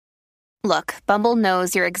Look, Bumble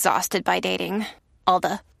knows you're exhausted by dating. All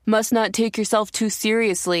the must not take yourself too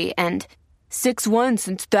seriously and 6'1"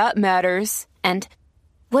 since that matters. And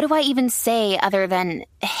what do I even say other than,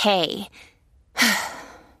 hey?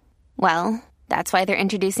 Well, that's why they're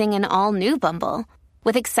introducing an all-new Bumble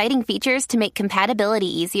with exciting features to make compatibility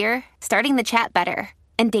easier, starting the chat better,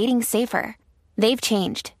 and dating safer. They've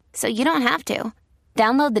changed, so you don't have to.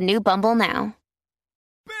 Download the new Bumble now.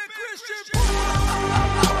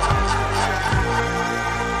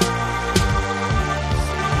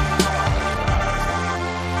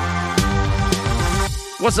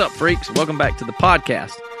 What's up, freaks? Welcome back to the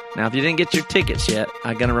podcast. Now, if you didn't get your tickets yet,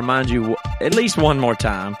 I'm going to remind you at least one more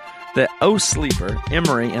time that O Sleeper,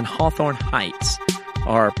 Emory, and Hawthorne Heights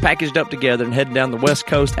are packaged up together and heading down the West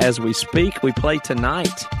Coast as we speak. We play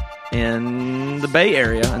tonight in the Bay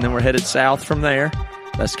Area, and then we're headed south from there.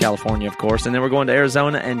 That's California, of course. And then we're going to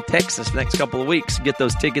Arizona and Texas the next couple of weeks. Get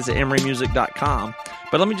those tickets at emerymusic.com.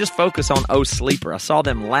 But let me just focus on O Sleeper. I saw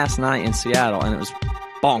them last night in Seattle, and it was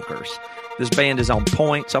bonkers. This band is on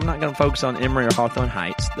point, so I'm not going to focus on Emory or Hawthorne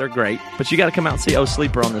Heights. They're great, but you got to come out and see O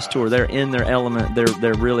Sleeper on this tour. They're in their element.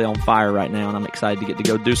 They're really on fire right now, and I'm excited to get to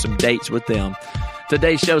go do some dates with them.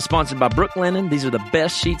 Today's show is sponsored by Brooklinen. These are the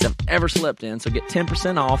best sheets I've ever slept in, so get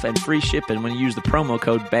 10% off and free shipping when you use the promo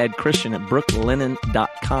code BADCHRISTIAN at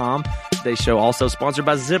brooklinen.com. Today's show also sponsored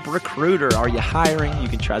by ZipRecruiter. Are you hiring? You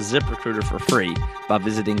can try ZipRecruiter for free by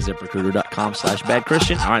visiting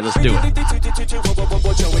ZipRecruiter.com/BadChristian. All right, let's do it.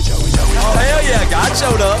 Oh, hell yeah, God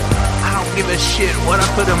showed up. I don't give a shit what I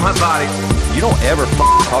put in my body. You don't ever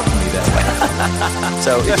talk to me that way.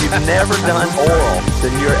 So if you've never done oral,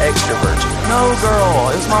 then you're extra virgin. No,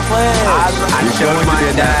 girl, it's my flesh. I showed my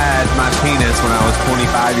dad my penis when I was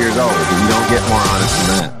 25 years old, and you don't get more honest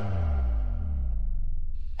than that.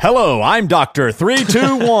 Hello, I'm Dr.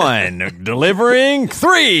 321, delivering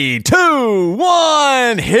 3, 2,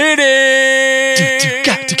 1, hit it!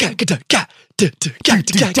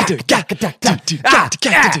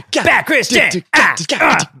 Bad Christian!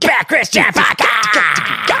 Bad Christian!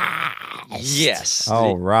 Yes.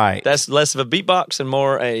 All right. That's less of a beatbox and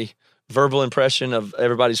more a verbal impression of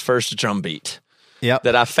everybody's first drum beat. Yep.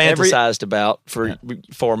 That I fantasized about for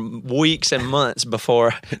weeks and months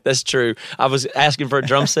before. That's true. I was asking for a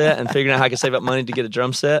drum set and figuring out how I could save up money to get a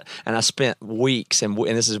drum set, and I spent weeks, and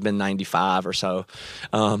this has been 95 or so,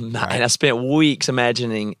 and I spent weeks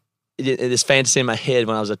imagining this fantasy in my head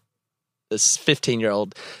when I was this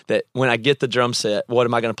 15-year-old, that when I get the drum set, what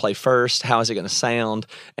am I going to play first? How is it going to sound?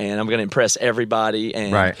 And I'm going to impress everybody.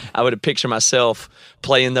 And I would have pictured myself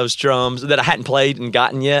playing those drums that I hadn't played and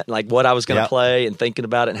gotten yet, like what I was going to play, and thinking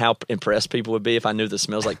about it and how impressed people would be if I knew the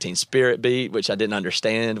Smells Like Teen Spirit beat, which I didn't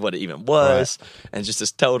understand what it even was. And just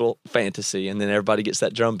this total fantasy. And then everybody gets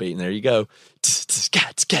that drum beat, and there you go.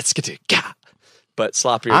 But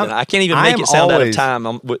sloppier than I can't even make it sound out of time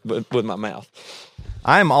with my mouth.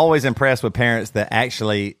 I'm always impressed with parents that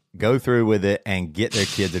actually go through with it and get their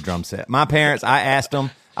kids a drum set. My parents, I asked them,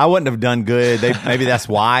 I wouldn't have done good. Maybe that's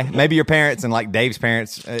why. Maybe your parents and like Dave's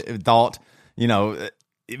parents thought,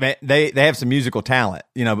 they have some musical talent,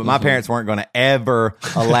 but my parents weren't going to ever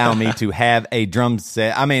allow me to have a drum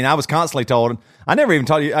set. I mean, I was constantly told, I never even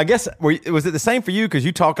told you, I guess, was it the same for you? Because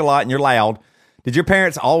you talk a lot and you're loud. Did your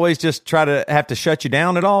parents always just try to have to shut you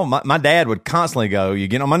down at all? My dad would constantly go, "You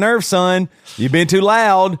get on my nerves, son. You've been too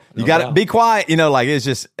loud. You got to be quiet." It's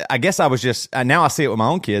just, I guess I was just, now I see it with my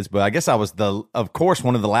own kids, but I guess I was of course,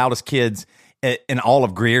 one of the loudest kids in all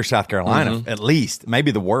of Greer, South Carolina, at least, maybe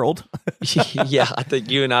the world. Yeah, I think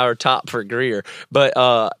you and I are top for Greer. But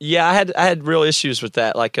I had real issues with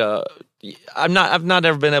that. Like, I've not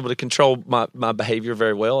ever been able to control my behavior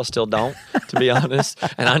very well. I still don't, to be honest.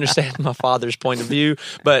 And I understand my father's point of view.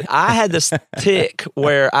 But I had this tick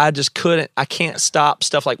where I can't stop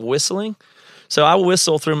stuff like whistling. So I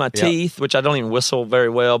whistle through my teeth, which I don't even whistle very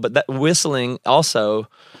well. But that whistling also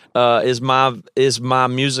is my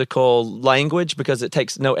musical language, because it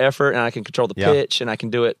takes no effort, and I can control the pitch, and I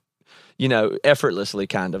can do it, effortlessly,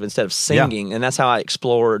 kind of, instead of singing. Yeah. And that's how I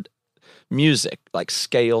explored music, like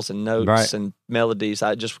scales and notes and melodies.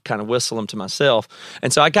 I just kind of whistle them to myself.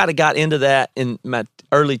 And so I got into that in my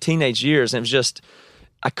early teenage years, and it was just,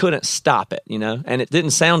 I couldn't stop it, and it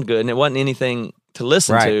didn't sound good, and it wasn't anything to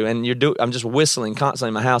listen to. And I'm just whistling constantly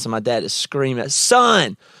in my house, and my dad is screaming,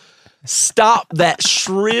 "Son, stop that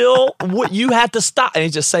shrill, what you have to stop." And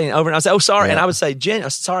he's just saying it over, and I would say, "Oh, sorry." And I would say,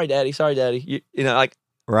 "Sorry, Daddy.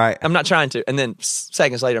 I'm not trying to." And then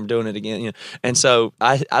seconds later, I'm doing it again. And so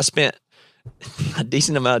I spent a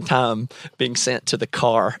decent amount of time being sent to the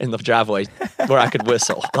car in the driveway where I could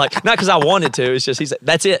whistle. Like, not because I wanted to. It's just he said,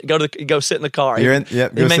 "That's it. Go sit in the car." He made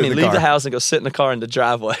me leave the house and go sit in the car in the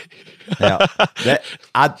driveway. Yeah,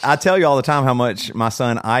 I tell you all the time how much my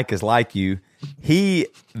son Ike is like you. He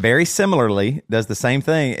very similarly does the same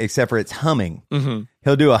thing, except for it's humming. Mm-hmm.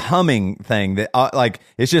 He'll do a humming thing that, like,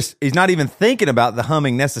 it's just, he's not even thinking about the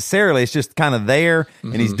humming necessarily. It's just kind of there,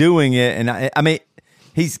 and he's doing it. And I mean,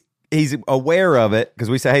 he's aware of it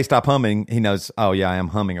because we say, "Hey, stop humming." He knows, "Oh yeah, I am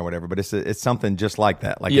humming" or whatever. But it's something just like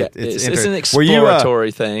that. Like, yeah, it's an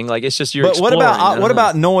exploratory thing. Like, it's just you're. But what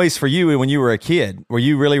about noise for you when you were a kid? Were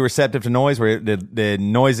you really receptive to noise? Did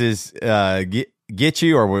noises get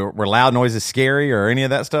you, or were loud noises scary, or any of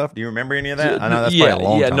that stuff? Do you remember any of that? I know that's probably a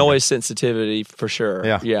long time noise ago. sensitivity for sure.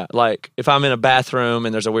 Yeah. Like if I'm in a bathroom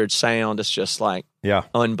and there's a weird sound, it's just like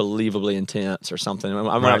unbelievably intense or something. When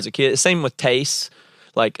I was a kid, same with tastes.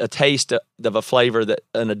 Like a taste of a flavor that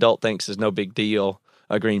an adult thinks is no big deal,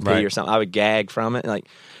 a green pea or something, I would gag from it. Like,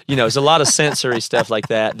 there's a lot of sensory stuff like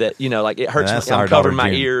that, like it hurts me. I'm covering my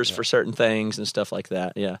ears for certain things and stuff like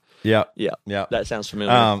that. Yeah. That sounds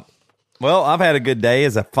familiar. Well, I've had a good day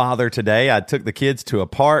as a father today. I took the kids to a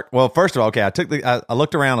park. Well, first of all, I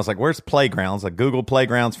looked around. I was like, "Where's playgrounds?" I Googled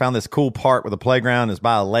playgrounds, found this cool park with a playground. It's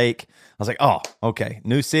by a lake. I was like, "Oh, okay,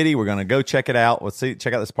 new city. We're going to go check it out.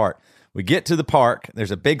 Check out this park." We get to the park.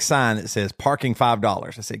 There's a big sign that says parking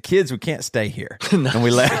 $5. I said, "Kids, we can't stay here." And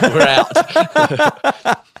we left. We're out.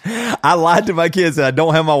 I lied to my kids that I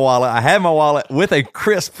don't have my wallet. I had my wallet with a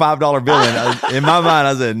crisp $5 bill in my mind.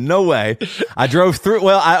 I said, "No way." I drove through.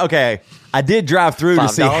 Well, I did drive through to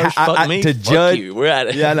see to judge. You. We're at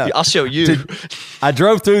it. Yeah, I know. I'll show you. I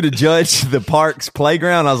drove through to judge the park's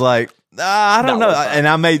playground. I was like, I don't know. And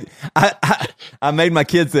I made my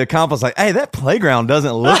kids the accomplice, like, "Hey, that playground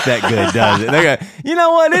doesn't look that good, does it?" They go, "You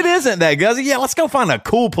know what? It isn't that good." I was like, "Yeah, let's go find a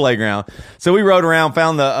cool playground." So we rode around,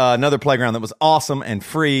 found another playground that was awesome and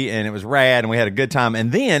free, and it was rad, and we had a good time.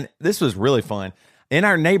 And then this was really fun. In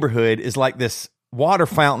our neighborhood is like this water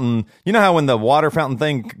fountain. You know how when the water fountain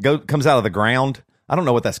thing comes out of the ground? I don't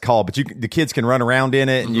know what that's called, but the kids can run around in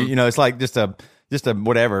it, and it's like just a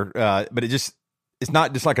whatever. But it's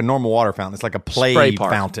not just like a normal water fountain. It's like a play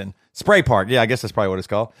fountain. Spray park. Yeah, I guess that's probably what it's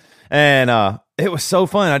called. And it was so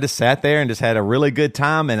fun. I just sat there and just had a really good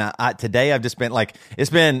time. And today I've just been like,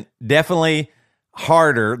 it's been definitely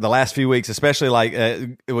harder the last few weeks, especially like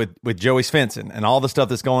with Joey Svensson and all the stuff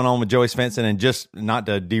that's going on with Joey Svensson. And just not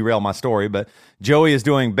to derail my story, but Joey is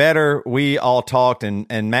doing better. We all talked, and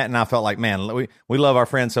Matt and I felt like, man, we love our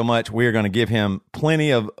friend so much. We're going to give him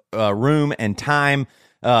plenty of room and time.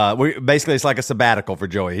 Basically, it's like a sabbatical for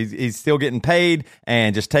Joey. He's still getting paid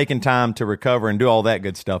and just taking time to recover and do all that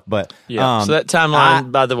good stuff. But so that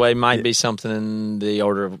timeline, by the way, might be something in the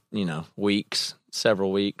order of weeks,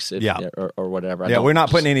 several weeks, or whatever. We're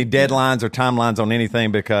not putting any deadlines or timelines on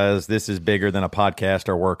anything because this is bigger than a podcast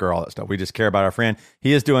or work or all that stuff. We just care about our friend.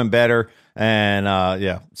 He is doing better, and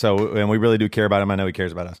and we really do care about him. I know he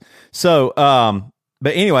cares about us. So,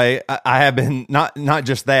 but anyway, I have been not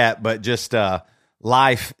just that, but just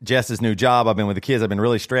life, Jess's new job. I've been with the kids. I've been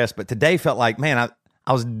really stressed. But today felt like, man,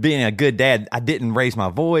 I was being a good dad. I didn't raise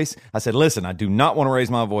my voice. I said, "Listen, I do not want to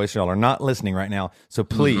raise my voice. Y'all are not listening right now. So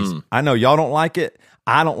please, I know y'all don't like it.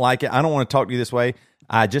 I don't like it. I don't want to talk to you this way.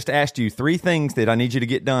 I just asked you 3 things that I need you to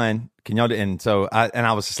get done. Can y'all do?" And so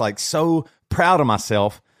I was just like so proud of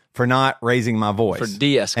myself for not raising my voice. For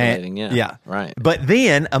de-escalating, yeah. Right. But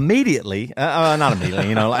then immediately, not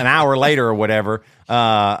immediately, an hour later or whatever,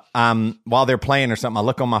 while they're playing or something, I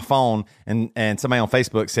look on my phone and somebody on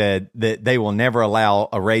Facebook said that they will never allow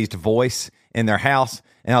a raised voice in their house.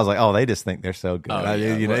 And I was like, "Oh, they just think they're so good."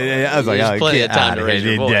 I was like, "Oh, plenty of time to raise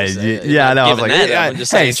your voice." I know. I was like,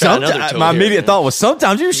 "Hey, my immediate thought was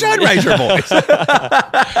sometimes you should raise your voice."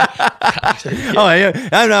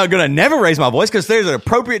 I'm not going to never raise my voice because there's an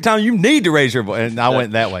appropriate time you need to raise your voice. And I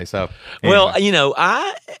went that way. So, anyway. Well,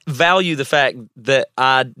 I value the fact that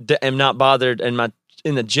I am not bothered in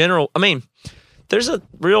the general. I mean, there's a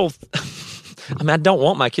real. I don't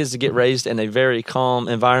want my kids to get raised in a very calm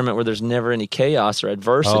environment where there's never any chaos or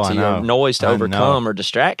adversity or noise to overcome or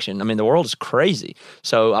distraction. I mean, the world is crazy.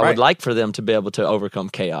 So I would like for them to be able to overcome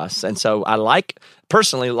chaos. And so I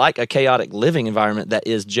personally like a chaotic living environment that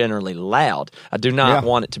is generally loud. I do not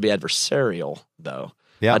want it to be adversarial, though.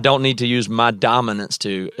 Yeah. I don't need to use my dominance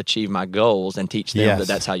to achieve my goals and teach them that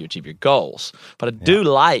that's how you achieve your goals. But I do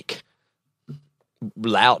like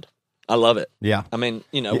loud. I love it. Yeah. I mean,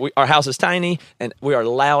 our house is tiny, and we are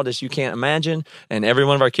loud as you can't imagine, and every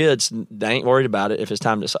one of our kids, they ain't worried about it if it's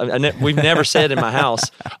time to... We've never said in my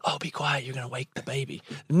house, oh, be quiet, you're going to wake the baby.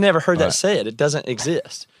 Never heard that said. It doesn't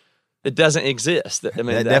exist. It doesn't exist. I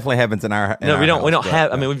mean, that definitely happens in our No, we don't. house, We don't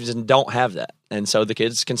have. I mean, we just don't have that, and so the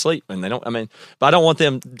kids can sleep, and they don't. I mean, but I don't want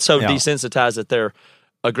them so desensitized that they're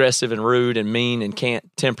aggressive and rude and mean and can't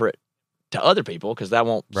temper it to other people because that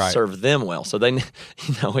won't serve them well. So they,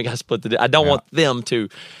 we got to split the. I don't want them to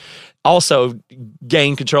also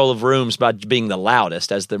gain control of rooms by being the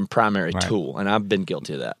loudest as their primary tool, and I've been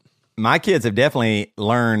guilty of that. My kids have definitely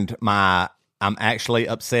learned I'm actually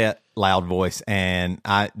upset loud voice, and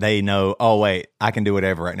they know, oh wait, I can do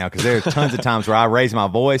whatever right now, because there are tons of times where I raise my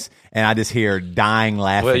voice and I just hear dying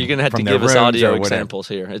laughing. Well, you're gonna have to give us audio examples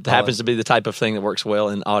here. It happens to be the type of thing that works well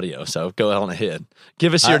in audio, so go on ahead.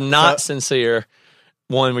 Give us your not sincere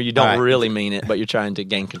one where you don't really mean it, but you're trying to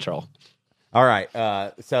gain control. All right,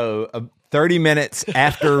 so 30 minutes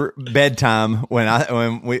after bedtime,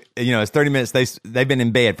 when we it's 30 minutes. They've been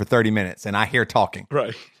in bed for 30 minutes, and I hear talking.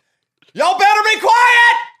 Right. Y'all better be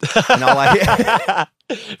quiet! And all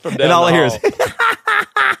I hear is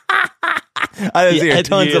I just hear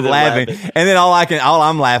tons of laughing. And then all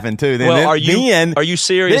I'm laughing too. Then, are you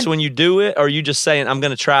serious when you do it, or are you just saying, I'm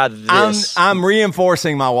going to try this? I'm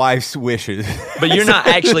reinforcing my wife's wishes. But you're not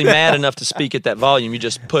actually mad enough to speak at that volume. You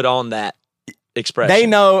just put on that expression. They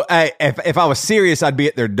know if I was serious, I'd be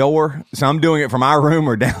at their door. So I'm doing it from our room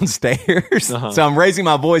or downstairs. So I'm raising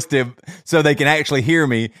my voice so they can actually hear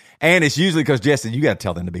me. And it's usually because Jess said, you got to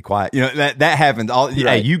tell them to be quiet. That happens.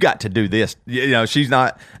 Hey, you got to do this. She's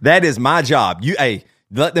not. That is my job.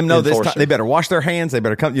 Let them know this time. They better wash their hands. They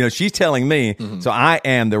better come. She's telling me. So I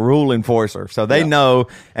am the rule enforcer. So they know.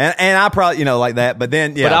 And I probably, like that. But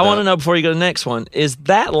then, But I want to know before you go to the next one, is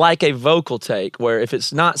that like a vocal take where if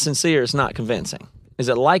it's not sincere, it's not convincing? Is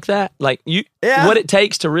it like that? Like what it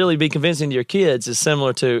takes to really be convincing to your kids is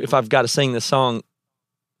similar to if I've got to sing this song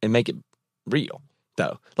and make it real,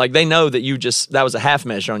 though. Like they know that that was a half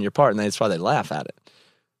measure on your part, and that's why they laugh at it.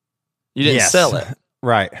 You didn't sell it.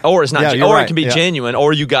 Right. Or it's not, or it can be genuine,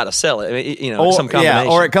 or you got to sell it. I mean, some combination.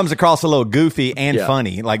 Yeah, or it comes across a little goofy and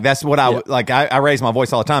funny. Like that's what I raise my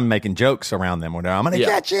voice all the time, making jokes around them. I'm going to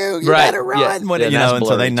catch you. You better run. And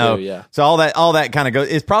so they know. Too, So all that kind of goes.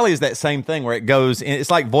 It probably is that same thing where it goes. It's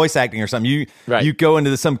like voice acting or something. You go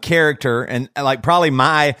into some character, and like probably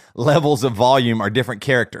my levels of volume are different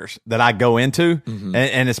characters that I go into,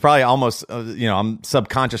 and it's probably almost I'm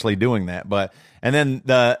subconsciously doing that, but. And then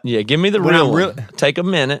give me the real one. Take a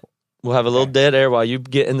minute. We'll have a little dead air while you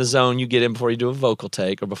get in the zone. You get in before you do a vocal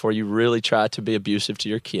take or before you really try to be abusive to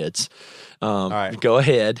your kids. All right. Go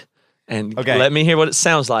ahead and let me hear what it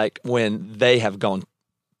sounds like when they have gone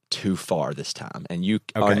too far this time and you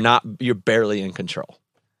are not. You're barely in control.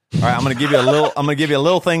 All right, I'm going to give you a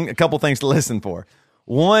little thing, a couple things to listen for.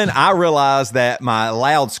 One, I realize that my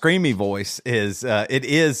loud, screamy voice is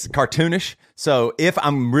cartoonish. So if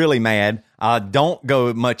I'm really mad, I don't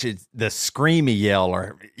go much as the screamy yell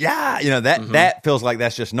or that feels like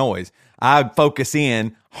that's just noise. I focus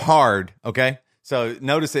in hard. Okay, so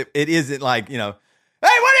notice it isn't like hey, what are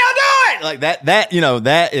y'all doing? Like that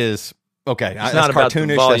that is okay. It's not about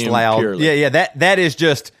cartoonish. That's loud. Purely. Yeah. That is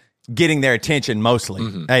just getting their attention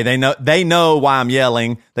mostly. Hey, they know why I'm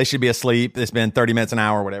yelling. They should be asleep. It's been 30 minutes, an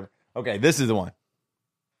hour, whatever. Okay, this is the one.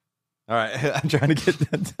 All right, I'm trying to get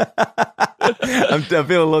that. I'm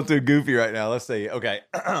feeling a little too goofy right now. Let's see. Okay.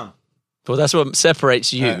 Well, that's what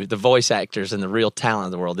separates you, the voice actors, and the real talent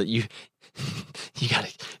of the world. That you got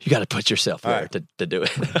to put yourself there to do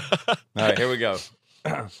it. All right, here we go.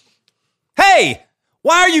 Hey,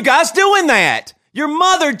 why are you guys doing that? Your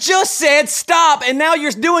mother just said stop, and now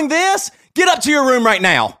you're doing this? Get up to your room right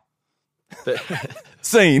now.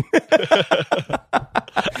 Scene.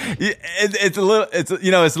 It's a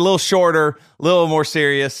little shorter, a little more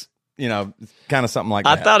serious, kind of something like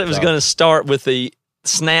that. I thought it was going to start with the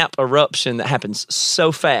snap eruption that happens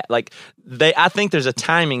so fast. Like I think there's a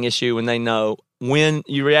timing issue when they know when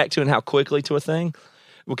you react to and how quickly to a thing.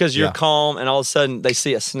 Because you're calm, and all of a sudden they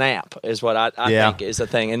see a snap is what I think is the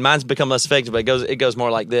thing. And mine's become less effective, but it goes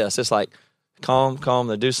more like this. It's like calm.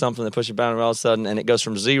 They do something, they push your boundary all of a sudden, and it goes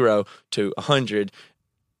from 0 to 100.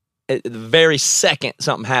 At the very second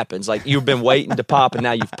something happens, like you've been waiting to pop, and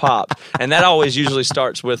now you've popped. And that always usually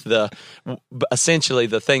starts with essentially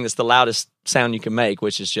the thing that's the loudest sound you can make,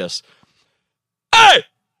 which is just, hey!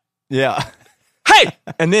 Yeah. hey,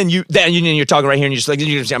 and then you're talking right here, and you're just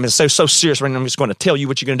like, I'm so serious right now. I'm just going to tell you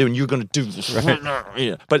what you're going to do, and you're going to do this. Right.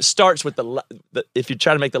 Yeah. But it starts with the if you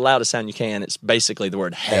try to make the loudest sound you can, it's basically the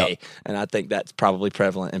word "hey," and I think that's probably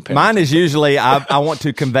prevalent in parenting. Mine is usually I want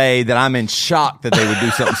to convey that I'm in shock that they would do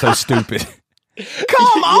something so stupid.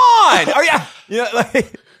 Come on! Are you know,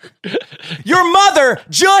 like, your mother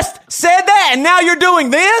just said that, and now you're doing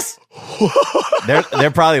this?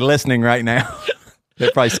 They're probably listening right now.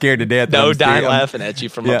 They're probably scared to death. No, dying laughing at you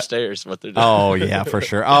from upstairs. What they're doing. Oh yeah, for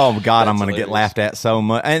sure. Oh God, I'm going to get laughed at so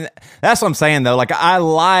much, and that's what I'm saying though. Like I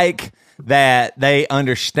like that they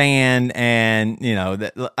understand, and you know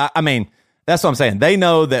that. I mean, that's what I'm saying. They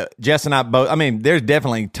know that Jess and I both. I mean, there's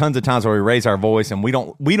definitely tons of times where we raise our voice, and we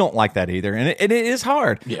don't like that either, and it is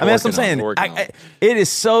hard. Yeah, I mean, that's what I'm saying. It is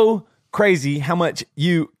so crazy how much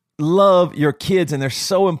you love your kids, and they're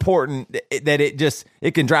so important that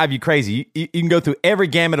it can drive you crazy. You can go through every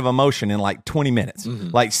gamut of emotion in like 20 minutes,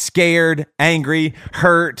 like scared, angry,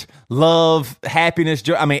 hurt, love, happiness,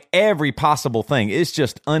 joy. I mean, every possible thing. It's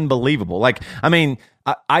just unbelievable. Like, I mean,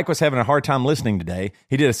 Ike was having a hard time listening today.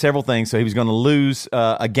 He did several things, so he was going to lose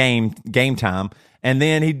a game time, and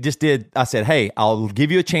then he just did. I said, "Hey, I'll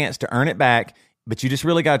give you a chance to earn it back." But you just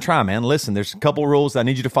really got to try, man. Listen, there's a couple rules I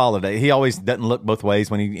need you to follow today. He always doesn't look both ways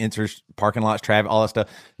when he enters parking lots, traffic, all that stuff.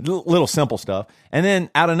 Little simple stuff. And then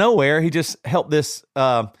out of nowhere, he just helped this,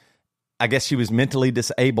 I guess she was mentally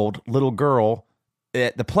disabled little girl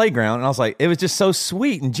at the playground. And I was like, it was just so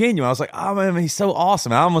sweet and genuine. I was like, oh, man, he's so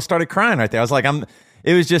awesome. And I almost started crying right there. I was like,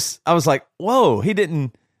 I was like, whoa, he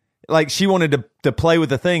didn't, like, she wanted to play with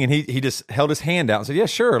the thing. And he just held his hand out and said, yeah,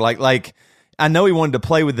 sure. Like, I know he wanted to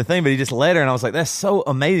play with the thing, but he just let her, and I was like, that's so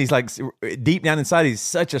amazing. He's like, deep down inside, he's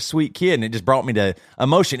such a sweet kid, and it just brought me to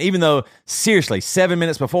emotion, even though, seriously, 7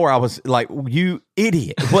 minutes before, I was like, you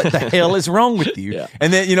idiot, what the hell is wrong with you? Yeah.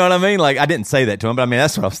 And then, you know what I mean? Like, I didn't say that to him, but I mean,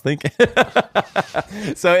 that's what I was thinking.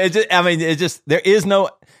 So, there is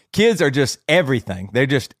no... Kids are just everything. They're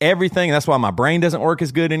just everything. That's why my brain doesn't work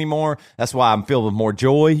as good anymore. That's why I'm filled with more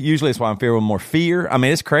joy. Usually it's why I'm filled with more fear. I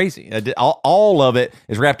mean, it's crazy. All of it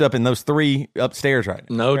is wrapped up in those three upstairs right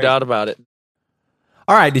now. No doubt about it.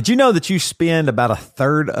 All right. Did you know that you spend about a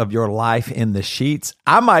third of your life in the sheets?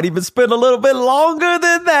 I might even spend a little bit longer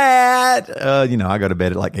than that. I go to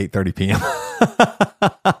bed at like 8:30 p.m.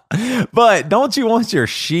 But don't you want your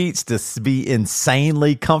sheets to be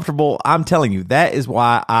insanely comfortable? I'm telling you, that is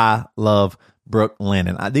why I love Brook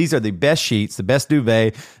Linen. These are the best sheets, the best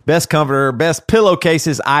duvet, best comforter, best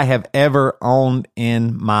pillowcases I have ever owned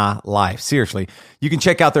in my life. Seriously, you can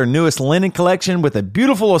check out their newest linen collection with a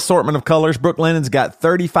beautiful assortment of colors. Brook Linen's got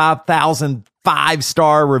 35,000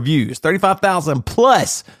 5-star reviews, 35,000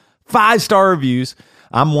 plus 5-star reviews.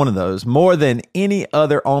 I'm one of those, more than any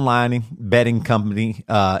other online bedding company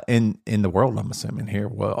in the world, I'm assuming here.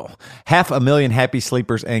 Well, 500,000 happy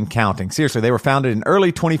sleepers and counting. Seriously, they were founded in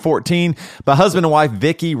early 2014 by husband and wife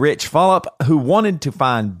Vicky Rich Follop, who wanted to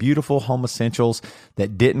find beautiful home essentials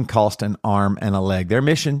that didn't cost an arm and a leg. Their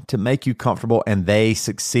mission to make you comfortable, and they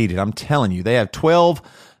succeeded. I'm telling you, they have 12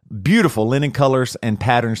 beautiful linen colors and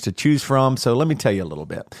patterns to choose from. So let me tell you a little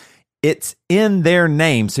bit. It's in their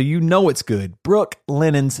name, so you know it's good. Brook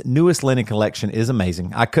Linen's newest linen collection is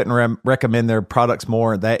amazing. I couldn't recommend their products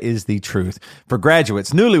more. That is the truth. For graduates,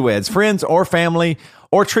 newlyweds, friends, or family,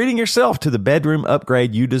 or treating yourself to the bedroom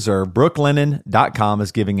upgrade you deserve, brooklinen.com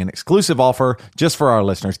is giving an exclusive offer just for our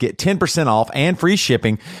listeners. Get 10% off and free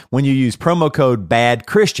shipping when you use promo code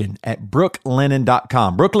BADCHRISTIAN at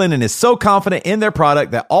brooklinen.com. Brook Linen is so confident in their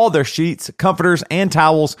product that all their sheets, comforters, and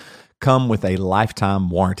towels come with a lifetime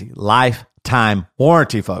warranty. Lifetime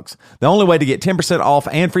warranty, folks. The only way to get 10% off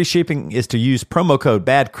and free shipping is to use promo code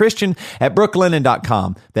BADCHRISTIAN at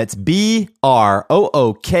brooklinen.com. That's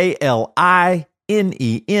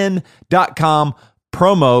BROOKLINEN.com.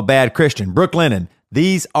 Promo BADCHRISTIAN. Brook Linen.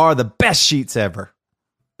 These are the best sheets ever.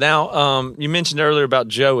 Now, you mentioned earlier about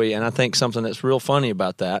Joey, and I think something that's real funny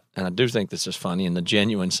about that, and I do think this is funny in the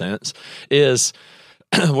genuine sense, is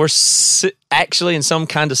we're actually in some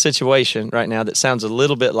kind of situation right now that sounds a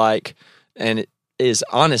little bit like, and it is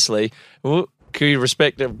honestly, could you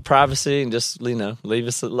respect their privacy and just, leave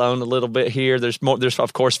us alone a little bit here? There's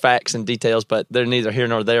of course facts and details, but they're neither here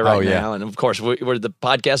nor there right now. And of course, we're the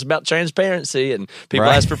podcast about transparency, and people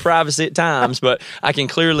ask for privacy at times, but I can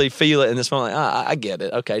clearly feel it in this moment. Like, I get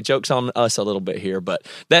it. Okay, joke's on us a little bit here, but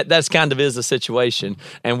that's kind of is the situation,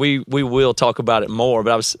 and we will talk about it more.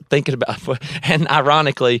 But I was thinking about, and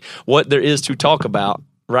ironically, what there is to talk about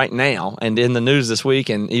right now and in the news this week,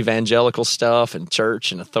 and evangelical stuff and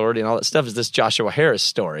church and authority and all that stuff, is this Joshua Harris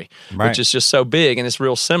story, which is just so big, and it's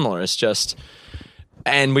real similar. It's just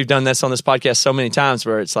And we've done this on this podcast so many times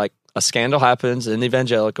where it's like a scandal happens in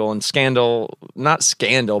evangelical, and scandal, not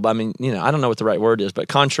scandal, but I mean, I don't know what the right word is, but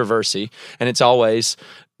controversy. And it's always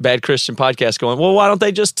bad Christian podcast going, well, why don't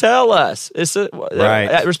they just tell us?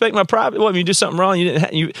 Right. Respect my private. Well, if you do something wrong,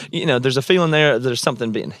 there's a feeling there's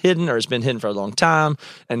something being hidden, or it's been hidden for a long time.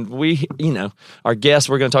 And we, our guest,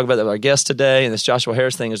 we're going to talk about that with our guest today. And this Joshua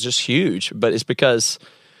Harris thing is just huge, but it's because,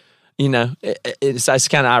 it's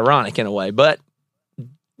kind of ironic in a way, but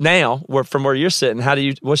now, from where you're sitting,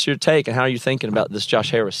 what's your take, and how are you thinking about this Josh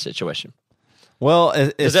Harris situation? Well,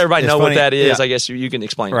 does everybody know funny. What that is? Yeah. I guess you can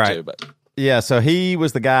explain right. it too. But yeah, so he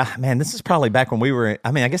was the guy. Man, this is probably back when we were.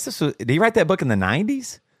 I mean, I guess this was. Did he write that book in the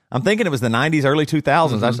 90s? I'm thinking it was the 90s, early 2000s.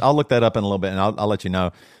 Mm-hmm. I'll look that up in a little bit, and I'll let you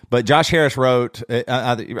know. But Josh Harris wrote.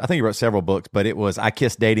 I think he wrote several books, but it was "I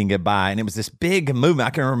Kissed Dating Goodbye," and it was this big movement. I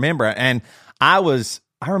can remember, and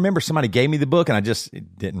I remember somebody gave me the book, and I just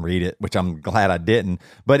didn't read it, which I'm glad I didn't.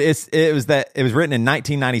 But it was written in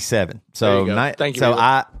 1997. So Thank you.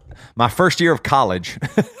 So my first year of college.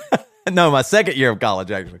 No, my second year of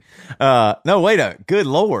college, actually. No, wait good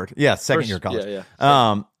Lord. Yeah, second year of college. Yeah.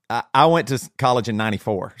 I went to college in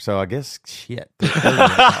 94, so I guess, shit.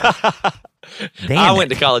 I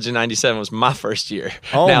went to college in 97. Was my first year.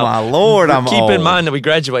 Oh, now, my Lord, keep in mind that we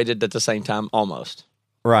graduated at the same time, almost.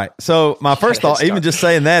 Right. So my first thought, even just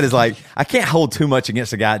saying that, is like, I can't hold too much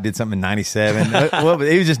against a guy that did something in 97. Well,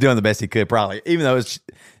 he was just doing the best he could, probably, even though it's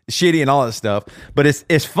shitty and all that stuff. But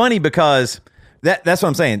it's funny because that's what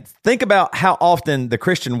I'm saying. Think about how often the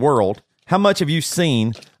Christian world, how much have you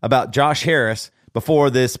seen about Josh Harris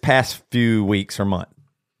before this past few weeks or month?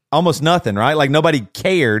 Almost nothing, right? Like, nobody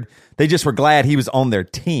cared. They just were glad he was on their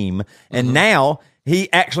team. And now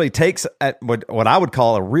he actually takes what I would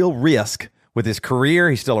call a real risk with his career.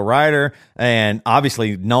 He's still a writer and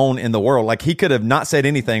obviously known in the world. Like, he could have not said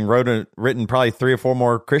anything, written probably 3 or 4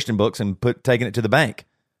 more Christian books and taken it to the bank.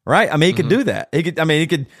 Right? I mean, he could do that.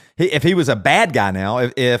 If he was a bad guy now,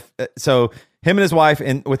 so him and his wife,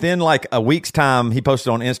 and within like a week's time, he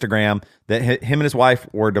posted on Instagram that him and his wife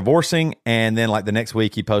were divorcing. And then like the next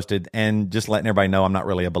week he posted, and just letting everybody know, I'm not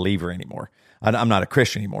really a believer anymore. I'm not a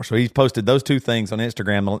Christian anymore. So he posted those 2 things on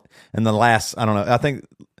Instagram. And the last, I don't know, I think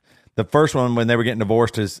the first one when they were getting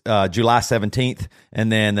divorced is July 17th.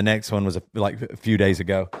 And then the next one was like a few days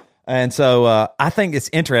ago. And so I think it's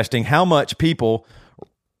interesting how much people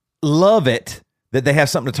love it that they have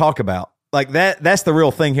something to talk about. Like that's the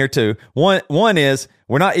real thing here too. One is,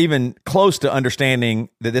 we're not even close to understanding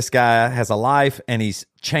that this guy has a life and he's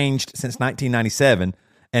changed since 1997,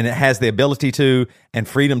 and it has the ability to, and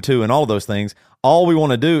freedom to, and all those things. All we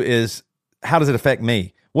want to do is, how does it affect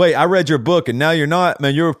me? Wait, I read your book and now you're not,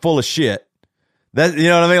 man, you're full of shit. That, you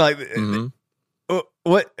know what I mean? Like,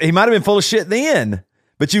 what, he might have been full of shit then,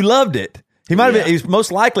 but you loved it. He might have been. He's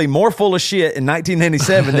most likely more full of shit in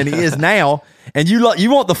 1997 than he is now. And you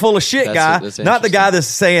want the full of shit guy, not the guy that's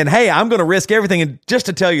saying, "Hey, I'm going to risk everything and just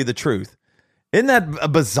to tell you the truth." Isn't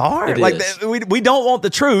that bizarre? We don't want the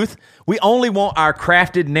truth. We only want our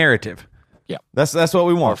crafted narrative. Yeah, that's what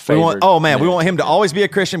we want. We want him to always be a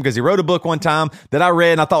Christian because he wrote a book one time that I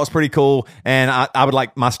read and I thought was pretty cool, and I would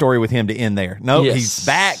like my story with him to end there. No, he's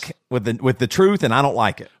back with the truth, and I don't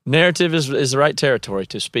like it. Narrative is the right territory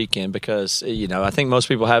to speak in because, I think most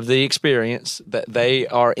people have the experience that they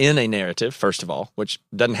are in a narrative, first of all, which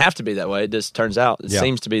doesn't have to be that way. It just turns out, it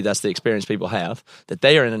seems to be that's the experience people have, that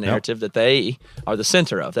they are in a narrative that they are the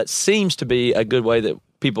center of. That seems to be a good way that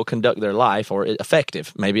people conduct their life, or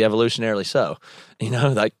effective, maybe evolutionarily so.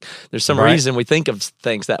 Like there's some reason we think of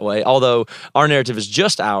things that way, although our narrative is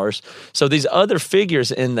just ours. So these other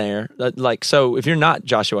figures in there, so if you're not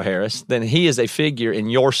Joshua Harris, then he is a figure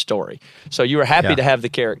in your story. So you were happy to have the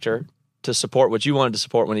character to support what you wanted to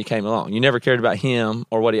support when he came along. You never cared about him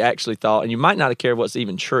or what he actually thought, and you might not have cared what's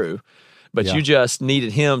even true, but you just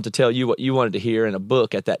needed him to tell you what you wanted to hear in a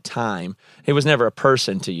book at that time. He was never a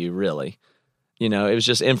person to you, really. It was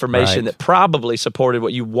just information that probably supported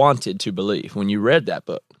what you wanted to believe when you read that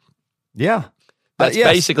book. Yeah. That's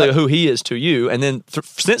basically who he is to you. And then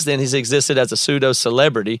since then, he's existed as a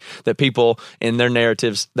pseudo-celebrity that people in their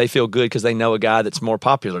narratives, they feel good because they know a guy that's more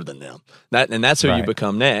popular than them. That's who you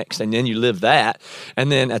become next. And then you live that.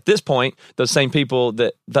 And then at this point, those same people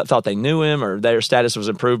that thought they knew him or their status was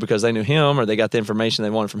improved because they knew him or they got the information they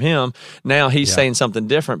wanted from him, now he's saying something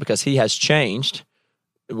different because he has changed,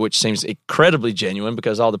 which seems incredibly genuine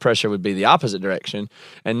because all the pressure would be the opposite direction.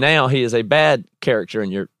 And now he is a bad character in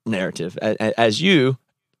your narrative, as you,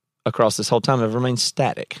 across this whole time, have remained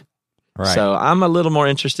static. Right. So I'm a little more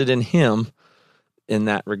interested in him in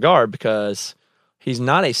that regard because he's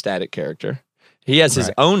not a static character. He has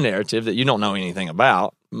his own narrative that you don't know anything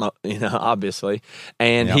about, obviously.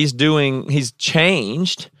 And he's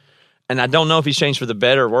changed. And I don't know if he's changed for the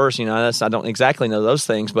better or worse. I don't exactly know those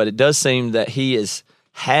things, but it does seem that he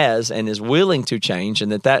has and is willing to change,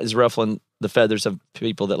 and that is ruffling the feathers of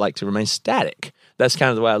people that like to remain static. That's kind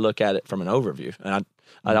of the way I look at it from an overview. And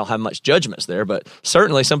I don't have much judgments there, but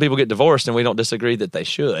certainly some people get divorced and we don't disagree that they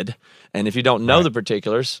should. And if you don't know the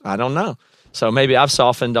particulars, I don't know. So maybe I've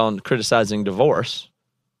softened on criticizing divorce.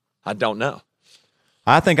 I don't know.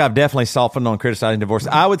 I think I've definitely softened on criticizing divorce.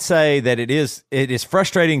 I would say that it is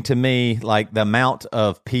frustrating to me, like the amount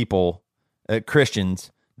of people,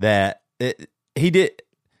 Christians, that he did.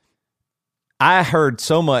 I heard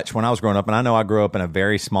so much when I was growing up, and I know I grew up in a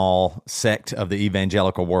very small sect of the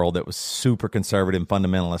evangelical world that was super conservative and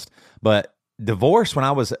fundamentalist. But divorce, when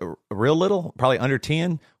I was real little, probably under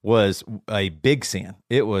 10, was a big sin.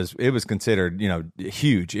 It was considered,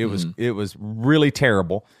 huge. It was really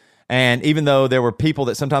terrible. And even though there were people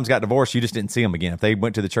that sometimes got divorced, you just didn't see them again if they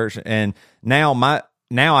went to the church. And now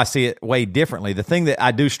I see it way differently. The thing that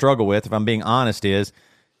I do struggle with, if I'm being honest, is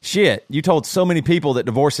shit, you told so many people that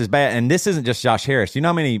divorce is bad. And this isn't just Josh Harris. You know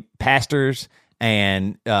how many pastors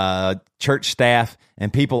and church staff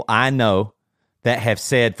and people I know that have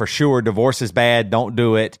said for sure divorce is bad, don't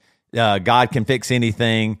do it, God can fix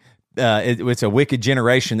anything. It's a wicked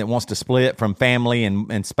generation that wants to split from family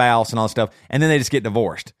and spouse and all that stuff, and then they just get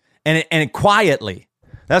divorced. And quietly.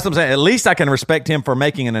 That's what I'm saying. At least I can respect him for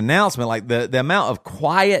making an announcement. Like the amount of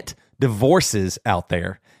quiet divorces out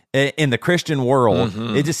there in the Christian world,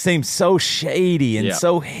 it just seems so shady and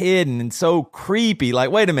so hidden and so creepy.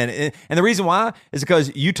 Like, wait a minute. And the reason why is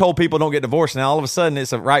because you told people don't get divorced, and all of a sudden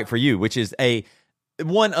it's right for you, which is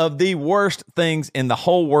one of the worst things in the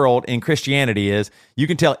whole world in Christianity. Is you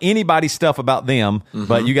can tell anybody stuff about them,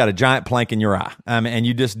 but you got a giant plank in your eye. And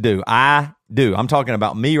you just do. I do. I'm talking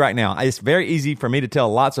about me right now. It's very easy for me to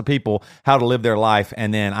tell lots of people how to live their life,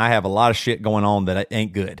 and then I have a lot of shit going on that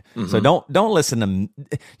ain't good. So don't listen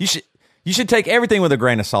to you should take everything with a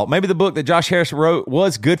grain of salt. Maybe the book that Josh Harris wrote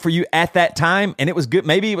was good for you at that time, and it was good.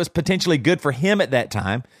 Maybe it was potentially good for him at that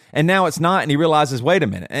time, and now it's not, and he realizes, wait a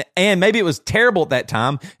minute. And maybe it was terrible at that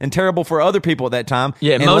time and terrible for other people at that time.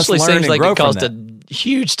 Yeah, it mostly seems like it caused a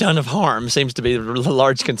huge ton of harm. Seems to be the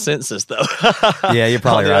large consensus, though. Yeah, you're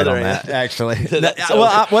probably right on that, actually.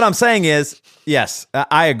 What I'm saying is, yes,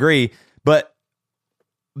 I agree, but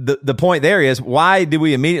the point there is, why do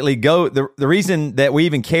we immediately go? The reason that we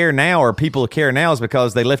even care now, or people care now, is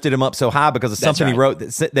because they lifted him up so high because of something he wrote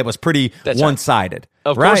that was pretty one-sided.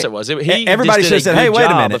 Of course it was. Everybody should have said, hey, wait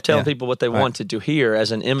a minute. Of telling people what they wanted to hear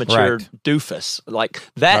as an immature doofus. Like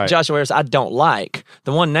that Joshua Harris I don't like.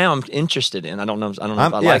 The one now I'm interested in. I don't know if I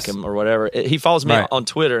like him or whatever. He follows me on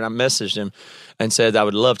Twitter, and I messaged him and said I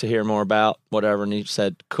would love to hear more about whatever, and he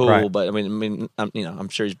said cool, but I mean I'm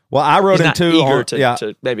sure he's I wrote him too eager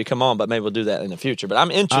to maybe come on, but maybe we'll do that in the future. But I'm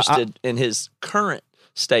interested in his current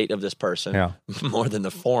state of this person more than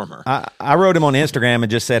the former. I wrote him on Instagram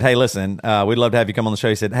and just said, hey, listen, we'd love to have you come on the show.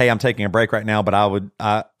 He said, hey, I'm taking a break right now, but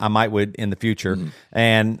I might would in the future.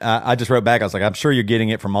 And I just wrote back, I was like, I'm sure you're getting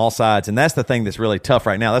it from all sides. And that's the thing that's really tough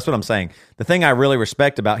right now. That's what I'm saying. The thing I really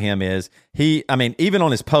respect about him is even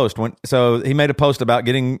on his post, so he made a post about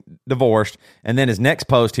getting divorced, and then his next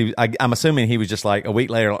post, I'm assuming he was just like a week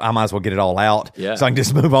later, I might as well get it all out so I can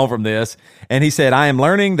just move on from this. And he said, I am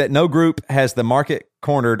learning that no group has the market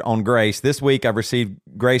cornered on grace. This week I've received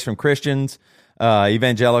grace from Christians,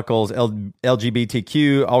 evangelicals,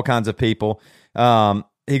 LGBTQ, all kinds of people.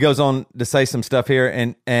 He goes on to say some stuff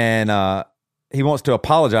here, and he wants to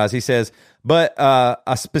apologize. He says, but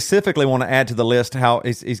I specifically want to add to the list how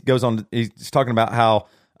he goes on. He's talking about how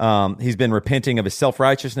he's been repenting of his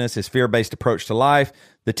self-righteousness, his fear-based approach to life,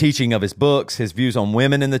 the teaching of his books, his views on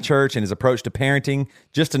women in the church, and his approach to parenting,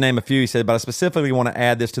 just to name a few. He said, but I specifically want to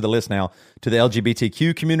add this to the list now. To the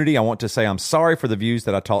LGBTQ community, I want to say I'm sorry for the views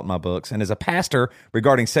that I taught in my books. And as a pastor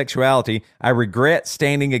regarding sexuality, I regret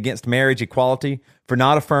standing against marriage equality, for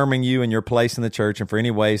not affirming you and your place in the church, and for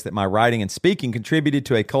any ways that my writing and speaking contributed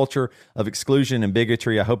to a culture of exclusion and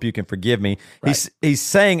bigotry. I hope you can forgive me. Right. He's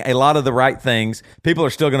saying a lot of the right things. People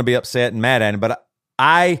are still going to be upset and mad at him, but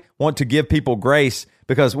I want to give people grace,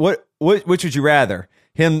 because which would you rather?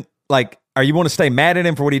 Him, like, are you want to stay mad at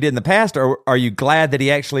him for what he did in the past, or are you glad that he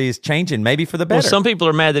actually is changing, maybe for the better? Well, some people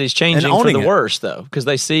are mad that he's changing for the worse, though, because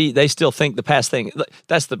they still think the past thing.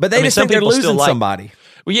 But they just think they're losing somebody.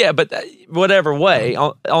 Well, yeah, but whatever way,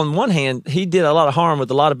 on one hand, he did a lot of harm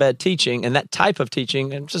with a lot of bad teaching, and that type of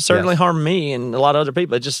teaching, and just certainly harmed me and a lot of other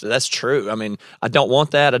people. That's true. I mean, I don't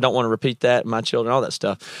want that. I don't want to repeat that in my children, all that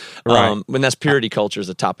stuff. Right. When that's purity culture is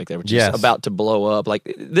a topic that we're just about to blow up.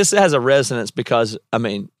 Like, this has a resonance because, I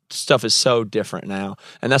mean, stuff is so different now,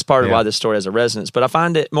 and that's part of why this story has a resonance. But I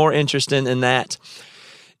find it more interesting in that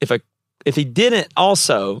if he didn't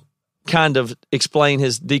also kind of explain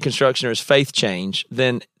his deconstruction or his faith change,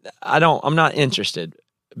 then I'm not interested,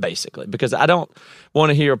 basically, because I don't want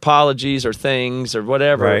to hear apologies or things or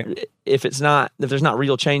whatever if there's not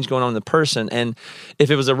real change going on in the person. And if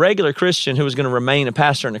it was a regular Christian who was going to remain a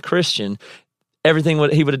pastor and a Christian, he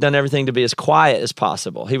would have done everything to be as quiet as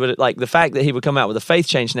possible. He would, like, the fact that he would come out with a faith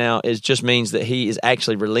change now just means that he is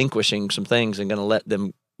actually relinquishing some things and going to let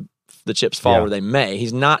the chips fall where they may.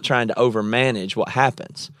 He's not trying to overmanage what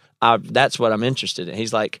happens. That's what I'm interested in.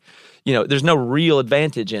 He's like, there's no real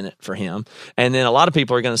advantage in it for him. And then a lot of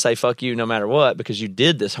people are going to say, fuck you no matter what, because you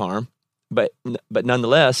did this harm. But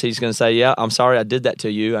nonetheless, he's going to say, yeah, I'm sorry I did that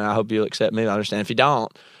to you, and I hope you'll accept me. I understand if you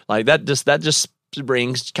don't. Like, that just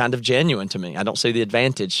rings kind of genuine to me. I don't see the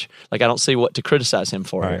advantage. Like, I don't see what to criticize him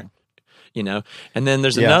for. Right. And then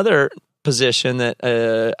there's another position that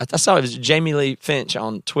I saw. It was Jamie Lee Finch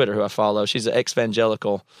on Twitter, who I follow. She's an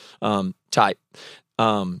ex-evangelical type.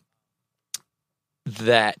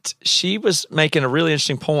 That she was making a really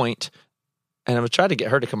interesting point, and I'm going to try to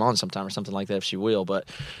get her to come on sometime or something like that if she will, but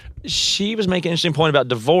she was making an interesting point about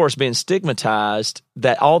divorce being stigmatized,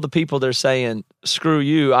 that all the people they're saying, screw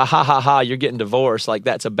you, ha ha ha, you're getting divorced, like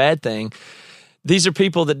that's a bad thing. These are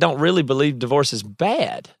people that don't really believe divorce is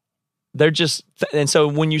bad. They're just, and so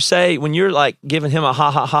when you're like giving him a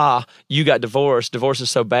ha ha ha, you got divorced, divorce is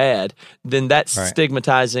so bad, then that's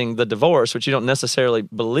stigmatizing the divorce, which you don't necessarily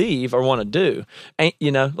believe or want to do. And,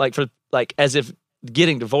 as if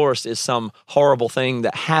getting divorced is some horrible thing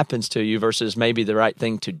that happens to you versus maybe the right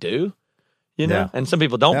thing to do. And some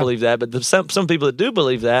people don't believe that, but some people that do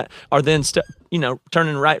believe that are then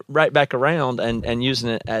turning right back around and using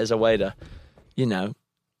it as a way to,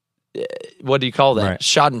 what do you call that? Right.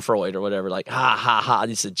 Schadenfreude or whatever. Like, ha, ha, ha,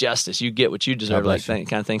 this is justice. You get what you deserve,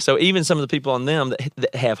 kind of thing. So even some of the people on them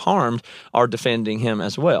that have harmed are defending him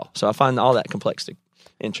as well. So I find all that complexity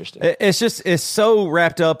interesting. It's so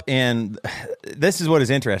wrapped up in, this is what is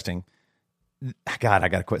interesting. God, I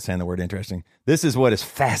got to quit saying the word interesting. This is what is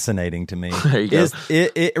fascinating to me. There you go.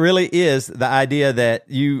 It really is the idea that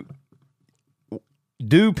do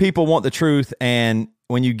people want the truth? And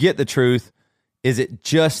when you get the truth, is it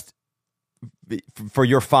just for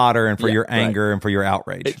your fodder and for your anger and for your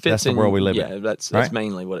outrage? That's the world we live in. Yeah, that's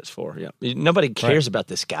mainly what it's for. Yeah, nobody cares about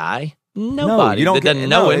this guy. Nobody. No,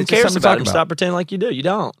 no one cares about him. Stop pretending like you do. You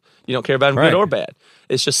don't. You don't care about him, good or bad.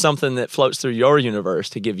 It's just something that floats through your universe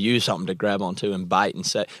to give you something to grab onto and bite and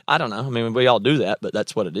say. I don't know. I mean, we all do that, but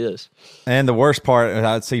that's what it is. And the worst part,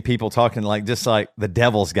 I'd see people talking like the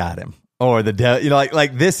devil's got him, or the devil.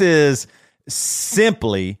 Like this is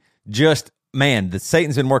simply just. Man,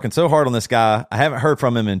 Satan's been working so hard on this guy. I haven't heard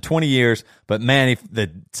from him in 20 years, but man,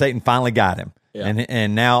 Satan finally got him. Yeah.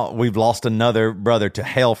 And now we've lost another brother to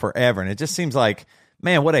hell forever. And it just seems like,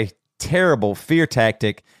 man, what a terrible fear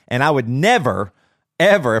tactic. And I would never,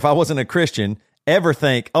 ever, if I wasn't a Christian, ever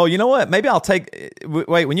think, oh, you know what? Maybe I'll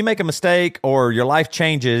when you make a mistake or your life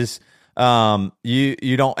changes,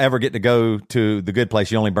 you don't ever get to go to the good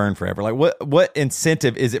place. You only burn forever. Like what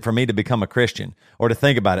incentive is it for me to become a Christian or to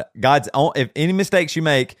think about it? If any mistakes you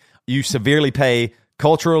make, you severely pay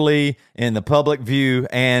culturally, in the public view,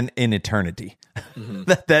 and in eternity. Mm-hmm.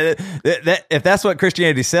 that if that's what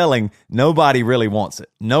Christianity's selling, nobody really wants it.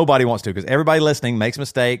 Nobody wants to, because everybody listening makes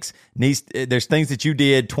mistakes. There's things that you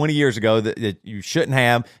did 20 years ago that you shouldn't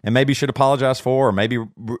have, and maybe should apologize for, or maybe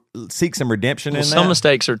seek some redemption in that. Some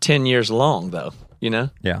mistakes are 10 years long, though.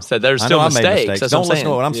 Yeah. So there's still mistakes. That's don't listen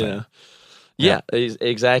to what I'm saying. Yeah,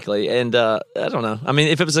 exactly. And I don't know. I mean,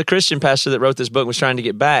 if it was a Christian pastor that wrote this book and was trying to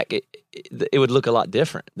get back, it would look a lot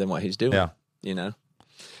different than what he's doing. Yeah.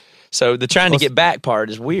 So the trying to get back part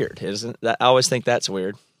is weird, isn't it? I always think that's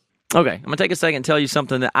weird. Okay, I'm going to take a second and tell you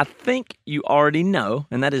something that I think you already know,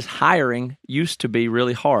 and that is hiring used to be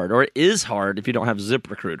really hard, or it is hard if you don't have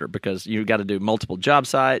ZipRecruiter, because you've got to do multiple job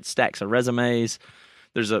sites, stacks of resumes.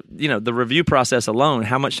 There's the review process alone,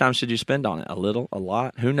 how much time should you spend on it? A little, a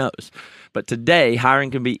lot, who knows? But today,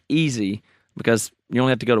 hiring can be easy because you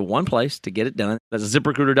only have to go to one place to get it done. That's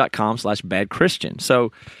ZipRecruiter.com/badchristian.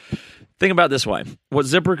 So think about it this way. What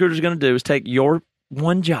ZipRecruiter is going to do is take your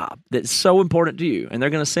one job that's so important to you, and they're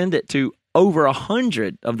going to send it to over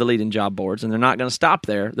 100 of the leading job boards, and they're not going to stop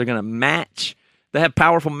there. They're going to match They have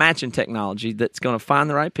powerful matching technology that's going to find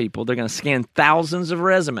the right people. They're going to scan thousands of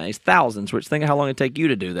resumes, which think of how long it take you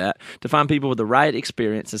to do that, to find people with the right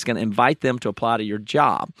experience that's going to invite them to apply to your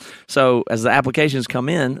job. So as the applications come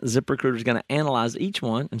in, ZipRecruiter is going to analyze each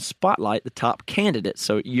one and spotlight the top candidates.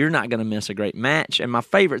 So you're not going to miss a great match. And my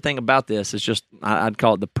favorite thing about this is just, I'd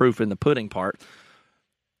call it the proof in the pudding part.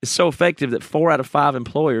 It's so effective that 4 out of 5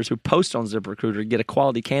 employers who post on ZipRecruiter get a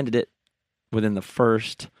quality candidate within the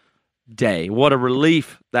first day. What a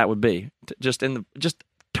relief that would be! Just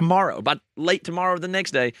tomorrow, by late tomorrow or the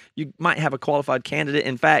next day, you might have a qualified candidate.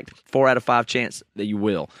 In fact, 4 out of 5 chance that you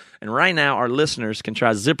will. And right now, our listeners can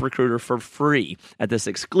try ZipRecruiter for free at this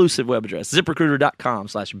exclusive web address,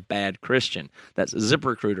 ZipRecruiter.com/badchristian. That's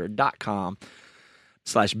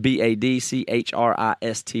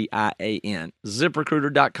ZipRecruiter.com/BADCHRISTIAN.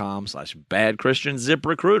 ZipRecruiter.com/badchristian.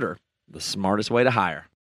 ZipRecruiter, the smartest way to hire.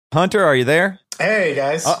 Hunter, are you there? Hey,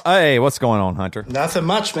 guys. Hey, what's going on, Hunter? Nothing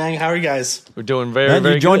much, man. How are you guys? We're doing very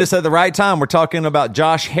You joined good. us at the right time. We're talking about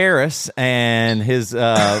Josh Harris and his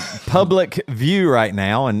public view right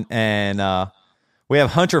now, and we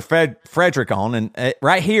have Hunter Frederick on. And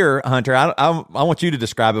right here, Hunter, I want you to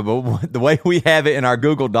describe it, but the way we have it in our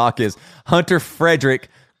Google Doc is Hunter Frederick,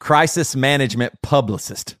 crisis management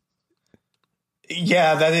publicist.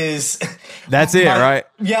 Yeah, that is. That's it, right?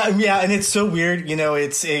 Yeah, and it's so weird. You know,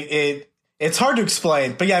 it's hard to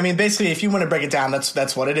explain, but yeah, I mean, basically, if you want to break it down,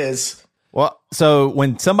 that's what it is. Well, so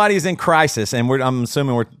when somebody's in crisis, and I'm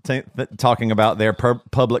assuming we're talking about their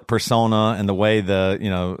public persona and the way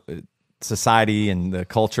the society and the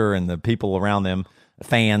culture and the people around them,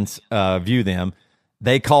 fans, view them.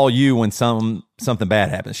 They call you when something bad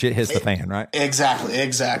happens. Shit hits the fan, right? Exactly.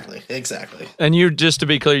 And you, just to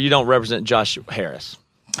be clear, you don't represent Josh Harris.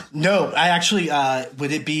 No, I actually.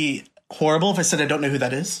 Would it be horrible if I said I don't know who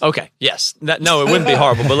that is? Okay, yes. No, it wouldn't be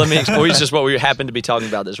horrible, but let me explain. It's just what we happen to be talking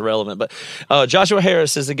about that's relevant. But Joshua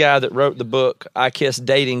Harris is the guy that wrote the book, I Kissed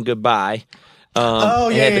Dating Goodbye. He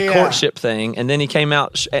had the courtship thing, and then he came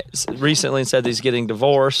out recently and said that he's getting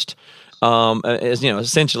divorced.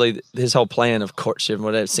 Essentially his whole plan of courtship and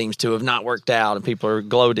whatever seems to have not worked out, and people are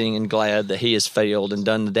gloating and glad that he has failed and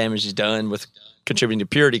done the damage he's done with contributing to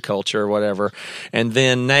purity culture or whatever. And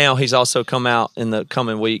then now he's also come out in the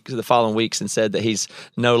following weeks and said that he's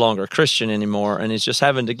no longer a Christian anymore, and he's just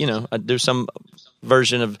having to, do some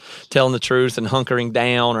version of telling the truth and hunkering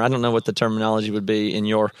down, or I don't know what the terminology would be in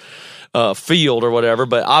your field or whatever,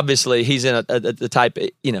 but obviously he's in the type,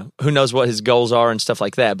 who knows what his goals are and stuff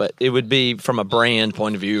like that, but it would be from a brand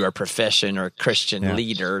point of view or profession or Christian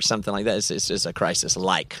leader or something like that. It's a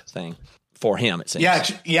crisis-like thing for him, it seems. Yeah,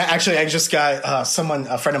 actually, I just got a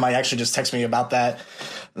friend of mine actually just texted me about that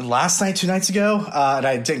last night, 2 nights ago, and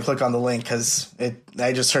I didn't click on the link because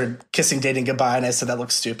I just heard kissing, dating, goodbye, and I said that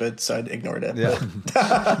looks stupid, so I ignored it. Yeah.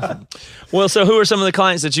 Well, so who are some of the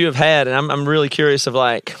clients that you have had? And I'm really curious of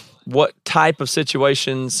what type of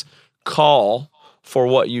situations call for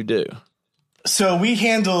what you do. So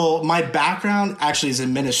my background actually is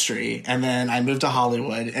in ministry, and then I moved to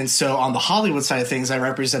Hollywood. And so on the Hollywood side of things, I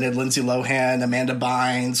represented Lindsay Lohan, Amanda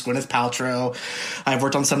Bynes, Gwyneth Paltrow. I've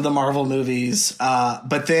worked on some of the Marvel movies.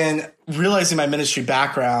 But then realizing my ministry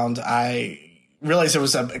background, I realized there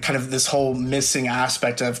was a kind of this whole missing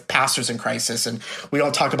aspect of pastors in crisis. And we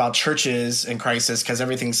don't talk about churches in crisis because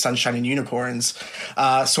everything's sunshine and unicorns.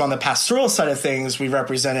 So on the pastoral side of things, we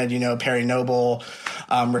represented, Perry Noble,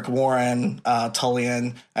 Rick Warren,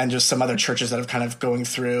 Tullian, and just some other churches that have kind of going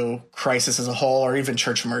through crisis as a whole, or even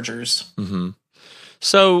church mergers. Mm-hmm.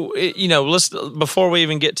 So, before we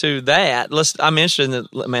even get to that, I'm interested in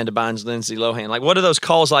Amanda Bynes, Lindsay Lohan. What are those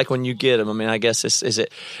calls like when you get them? I mean, I guess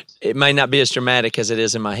it may not be as dramatic as it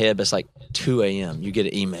is in my head, but it's like 2 a.m. You get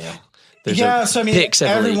an email. There's pics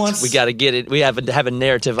have leaked. We got to get it. We have a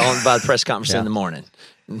narrative on by the press conference in the morning.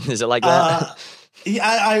 Is it like that? Yeah,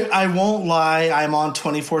 I won't lie. I'm on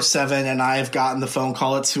 24/7, and I've gotten the phone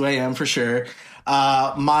call at 2 a.m. for sure.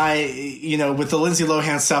 With the Lindsay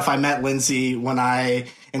Lohan stuff, I met Lindsay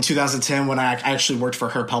in 2010 when I actually worked for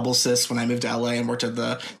her publicist when I moved to LA and worked at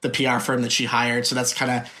the PR firm that she hired. So that's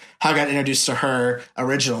kind of how I got introduced to her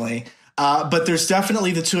originally. But there's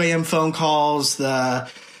definitely the 2 a.m. phone calls,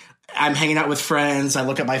 I'm hanging out with friends. I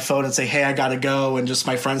look at my phone and say, hey, I got to go. And just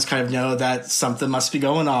my friends kind of know that something must be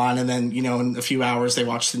going on. And then, in a few hours they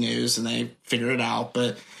watch the news and they figure it out.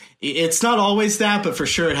 But it's not always that, but for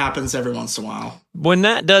sure it happens every once in a while. When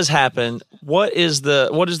that does happen, what is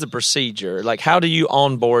the procedure? How do you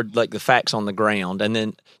onboard the facts on the ground and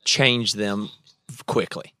then change them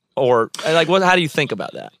quickly? Or how do you think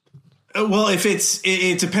about that? Well, if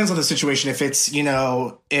it depends on the situation. If it's,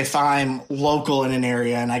 if I'm local in an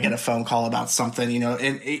area and I get a phone call about something,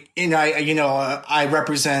 I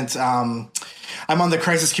represent, I'm on the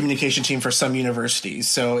crisis communication team for some universities.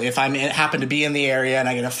 So if I happen to be in the area and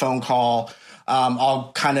I get a phone call,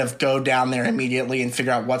 I'll kind of go down there immediately and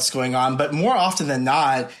figure out what's going on. But more often than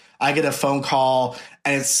not, I get a phone call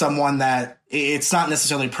and it's someone that it's not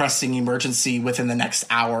necessarily pressing emergency within the next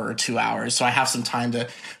hour or 2 hours. So I have some time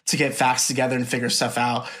to get facts together and figure stuff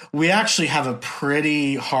out. We actually have a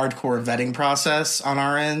pretty hardcore vetting process on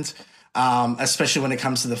our end, especially when it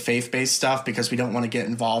comes to the faith-based stuff, because we don't want to get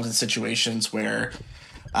involved in situations where,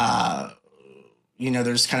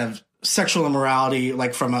 there's kind of sexual immorality,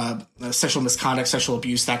 like from a sexual misconduct, sexual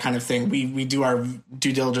abuse, that kind of thing. We do our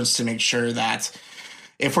due diligence to make sure that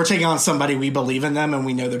if we're taking on somebody, we believe in them and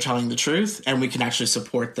we know they're telling the truth and we can actually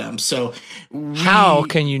support them. So how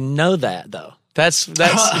can you know that though? That's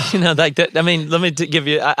like that. I mean, let me give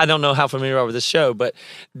you, I don't know how familiar you are with this show, but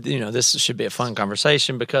this should be a fun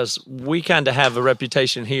conversation because we kind of have a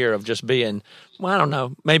reputation here of just being, well, I don't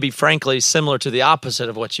know, maybe frankly similar to the opposite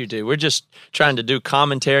of what you do. We're just trying to do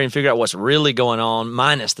commentary and figure out what's really going on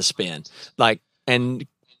minus the spin, and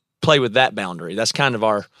play with that boundary. That's kind of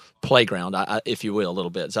our playground, if you will, a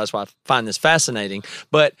little bit. So that's why I find this fascinating.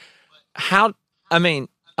 But I've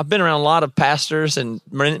been around a lot of pastors and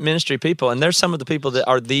ministry people, and there's some of the people that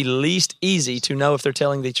are the least easy to know if they're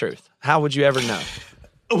telling the truth. How would you ever know?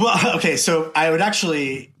 Well, okay, so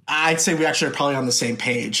I'd say we actually are probably on the same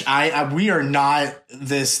page. We are not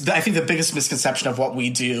this. I think the biggest misconception of what we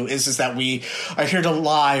do is that we are here to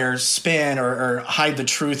lie or spin or hide the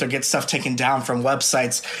truth or get stuff taken down from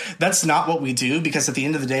websites. That's not what we do, because at the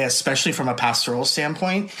end of the day, especially from a pastoral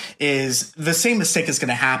standpoint, is the same mistake is going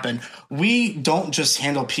to happen. We don't just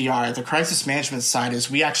handle PR. The crisis management side is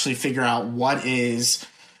we actually figure out what is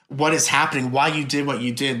happening, why you did what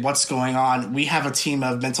you did, what's going on. We have a team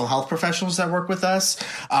of mental health professionals that work with us,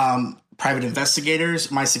 private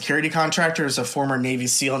investigators. My security contractor is a former Navy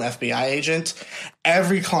SEAL and FBI agent.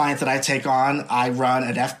 Every client that I take on, I run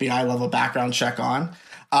an FBI level background check on.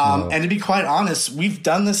 And to be quite honest, we've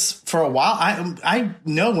done this for a while. I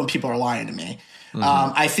know when people are lying to me.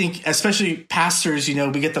 Mm-hmm. I think especially pastors,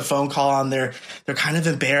 we get the phone call and they're kind of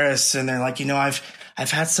embarrassed and they're like,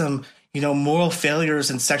 I've had some moral failures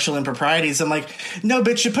and sexual improprieties. I'm like, no,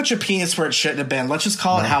 bitch, you put your penis where it shouldn't have been. Let's just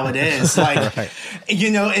call it how it is. Like, right.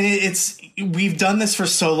 And we've done this for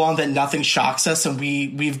so long that nothing shocks us. And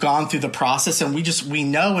we've gone through the process and we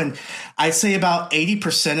know. And I'd say about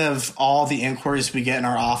 80% of all the inquiries we get in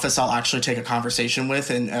our office, I'll actually take a conversation with,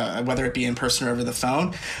 and whether it be in person or over the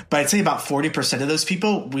phone. But I'd say about 40% of those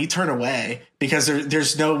people we turn away because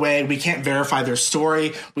there's no way, we can't verify their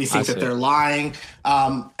story. We think that they're lying.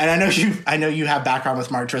 And I know you have background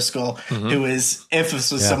with Mark Driscoll, mm-hmm. who is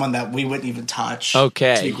infamous someone that we wouldn't even touch.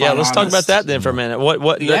 Okay, yeah, let's talk about that then for a minute.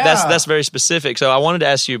 What? Yeah. That's very specific. So I wanted to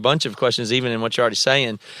ask you a bunch of questions, even in what you're already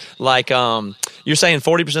saying. Like, you're saying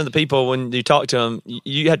 40% of the people, when you talk to them,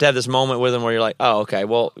 you have to have this moment with them where you're like, oh, okay,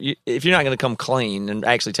 well, if you're not going to come clean and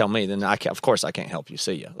actually tell me, then of course I can't help you.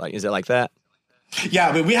 See you. Like, is it like that? Yeah,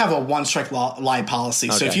 I mean, we have a one-strike lie policy.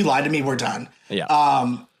 Okay. So if you lie to me, we're done.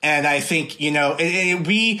 Yeah. And I think,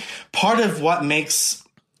 part of what makes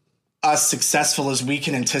us successful is we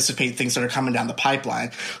can anticipate things that are coming down the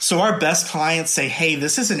pipeline. So our best clients say, hey,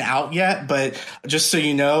 this isn't out yet, but just so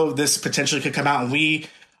you know, this potentially could come out, and we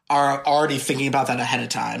are already thinking about that ahead of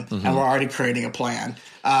time, mm-hmm. and we're already creating a plan.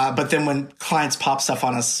 But then when clients pop stuff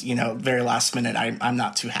on us, very last minute, I'm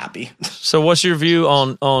not too happy. So what's your view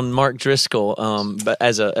on Mark Driscoll, but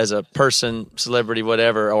as a person, celebrity,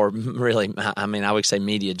 whatever, or really, I mean, I would say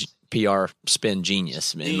media PR spin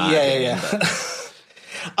genius in my opinion.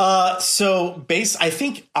 I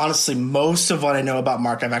think honestly, most of what I know about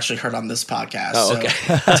Mark, I've actually heard on this podcast. Oh, okay.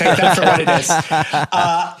 So take that for what it is.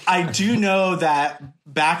 I do know that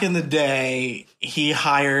back in the day, he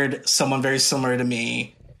hired someone very similar to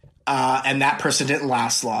me, and that person didn't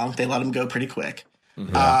last long. They let him go pretty quick.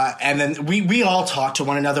 Mm-hmm. And then we all talk to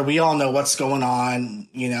one another. We all know what's going on,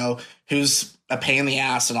 who's a pain in the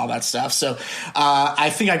ass and all that stuff. So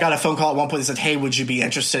I think I got a phone call at one point that said, hey, would you be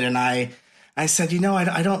interested? And I said,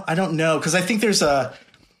 I don't know. Cause I think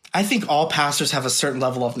I think all pastors have a certain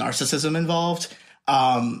level of narcissism involved.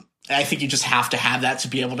 I think you just have to have that to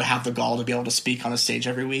be able to have the gall to be able to speak on a stage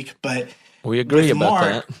every week. But we agree about Mark,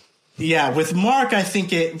 that. Yeah. With Mark, I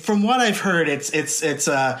think from what I've heard, it's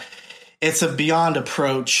a beyond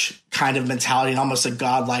approach kind of mentality and almost a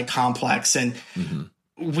godlike complex. And mm-hmm.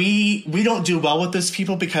 we don't do well with those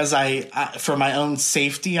people because I for my own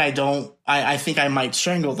safety, I think I might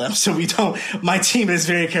strangle them. So my team is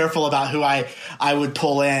very careful about who I would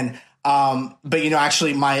pull in. But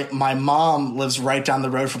actually my mom lives right down the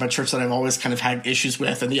road from a church that I've always kind of had issues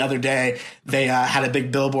with. And the other day they had a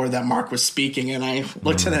big billboard that Mark was speaking, and I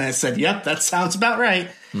looked at it and I said, yep, that sounds about right.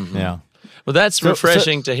 Mm-hmm. Yeah. Well, that's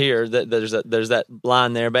refreshing to hear that there's that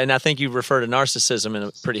line there, and I think you refer to narcissism in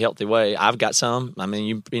a pretty healthy way. I've got some. I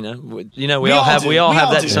mean, we all have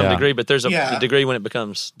that to some degree, but there's a degree when it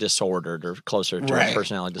becomes disordered or closer to a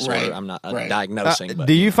personality disorder. Right. I'm not diagnosing.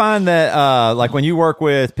 Do you find that like when you work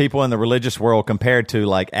with people in the religious world compared to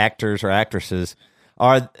like actors or actresses,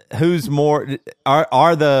 are the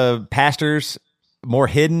pastors more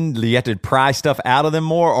hidden? Do you have to pry stuff out of them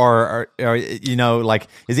more, or like,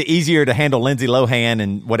 is it easier to handle Lindsay Lohan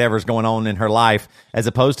and whatever's going on in her life as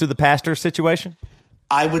opposed to the pastor situation?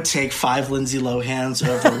 I would take 5 Lindsay Lohans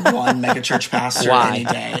over one megachurch pastor any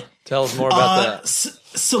day. Tell us more about that.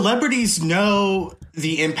 Celebrities know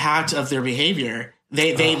the impact of their behavior.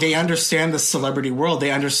 They understand the celebrity world.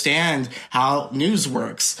 They understand how news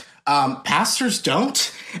works. Pastors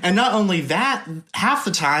don't. And not only that, half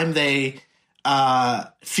the time they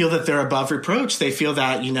feel that they're above reproach. They feel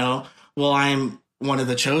that, well, I'm one of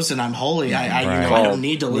the chosen. I'm holy. I don't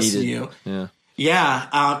need to listen to you.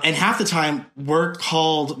 Yeah. And half the time we're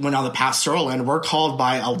called, when on the pastoral end, we're called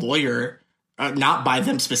by a lawyer, not by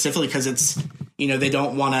them specifically, because it's, they're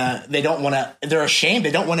ashamed.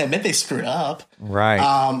 They don't want to admit they screwed up.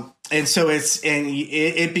 Right. And so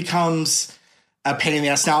it becomes a pain in the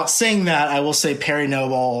ass. Now, saying that, I will say Perry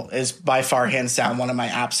Noble is by far, hands down, one of my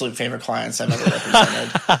absolute favorite clients I've ever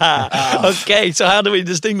represented. Okay, so how do we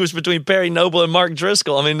distinguish between Perry Noble and Mark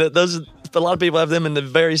Driscoll? I mean, a lot of people have them in the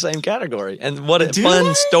very same category. And what a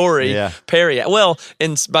fun story, Perry. Well,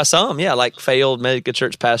 by some, like failed mega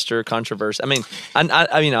church pastor controversy. I mean,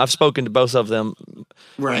 I've spoken to both of them,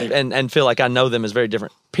 right, and feel like I know them as very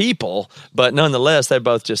different people, but nonetheless, they're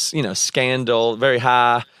both just scandal, very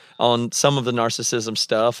high on some of the narcissism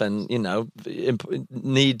stuff, and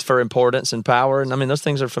need for importance and power, and I mean those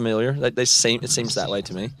things are familiar. It seems that way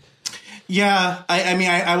to me. Yeah,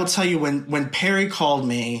 I will tell you when Perry called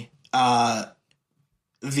me,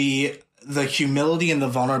 the humility and the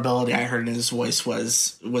vulnerability I heard in his voice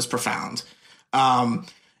was profound.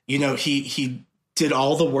 He did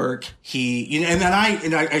all the work. And then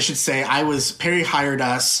I should say Perry hired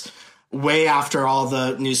us way after all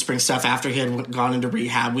the NewSpring stuff, after he had gone into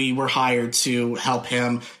rehab. We were hired to help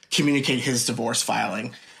him communicate his divorce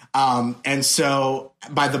filing. And so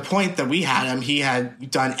by the point that we had him, he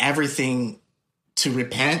had done everything to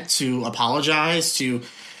repent, to apologize, to,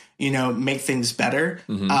 make things better.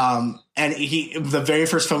 Mm-hmm. And the very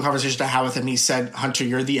first phone conversation I had with him, he said, "Hunter,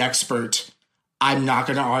 you're the expert. I'm not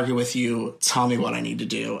going to argue with you. Tell me what I need to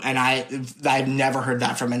do." And I've never heard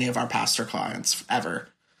that from any of our pastor clients ever.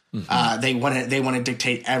 Mm-hmm. They want to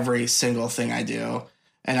dictate every single thing I do.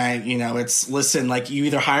 And it's, listen, like, you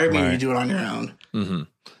either hire me or you do it on your own. Mm-hmm.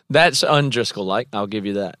 That's un-Driscoll-like. I'll give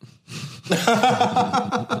you that.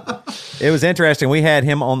 It was interesting. We had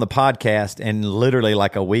him on the podcast, and literally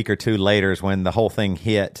like a week or two later is when the whole thing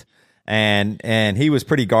hit. And he was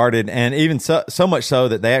pretty guarded, and even so much so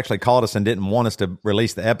that they actually called us and didn't want us to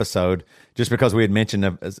release the episode just because we had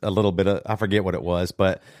mentioned a little bit of, I forget what it was,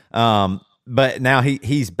 but now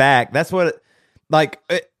he's back. That's what,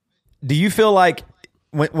 do you feel like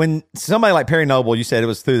when somebody like Perry Noble, you said it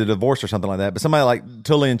was through the divorce or something like that, but somebody like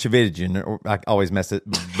Tullian Chividian, or I always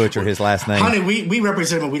butcher his last name. Honey, we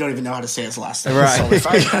represent him. We don't even know how to say his last name. Right. So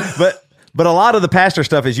But a lot of the pastor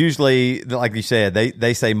stuff is usually, like you said,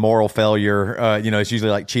 they say moral failure. It's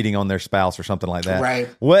usually like cheating on their spouse or something like that. Right.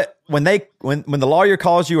 When the lawyer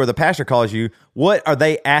calls you or the pastor calls you, what are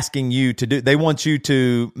they asking you to do? They want you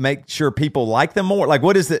to make sure people like them more. Like,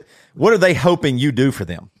 what are they hoping you do for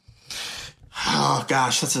them? Oh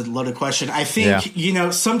gosh, that's a loaded question. I think,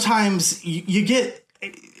 sometimes you get,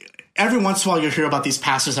 every once in a while you'll hear about these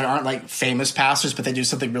pastors that aren't like famous pastors, but they do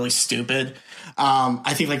something really stupid.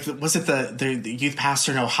 I think was it the youth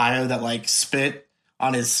pastor in Ohio that like spit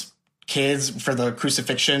on his kids for the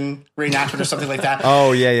crucifixion reenactment or something like that?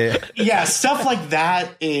 Oh yeah. Yeah. Stuff like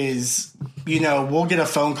that is, we'll get a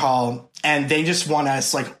phone call and they just want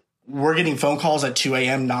us, like, we're getting phone calls at 2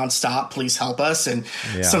 a.m. nonstop. Please help us. And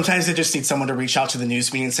sometimes they just need someone to reach out to the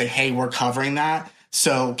news media and say, "Hey, we're covering that.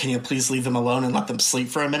 So can you please leave them alone and let them sleep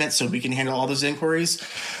for a minute so we can handle all those inquiries?"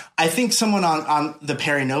 I think someone on the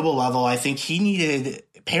Perry Noble level, I think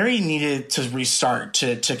Perry needed to restart,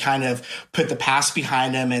 to kind of put the past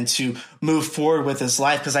behind him and to move forward with his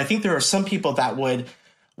life. Because I think there are some people that would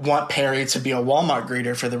want Perry to be a Walmart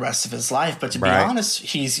greeter for the rest of his life. But to be honest,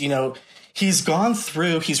 he's gone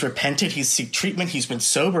through, he's repented, he's seeked treatment, he's been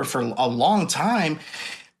sober for a long time.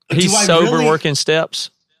 He's sober working steps.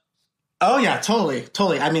 Oh yeah,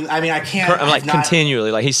 totally. I mean, I can't.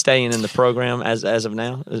 Continually, like he's staying in the program as of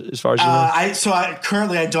now, as far as you know.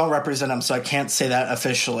 Currently I don't represent him, so I can't say that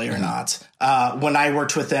officially or not. When I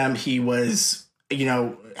worked with him, he was,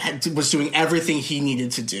 was doing everything he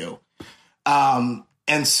needed to do,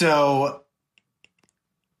 and so.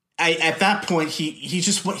 At that point, he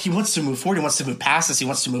wants to move forward. He wants to move past this. He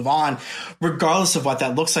wants to move on, regardless of what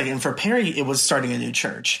that looks like. And for Perry, it was starting a new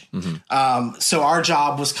church. Mm-hmm. So our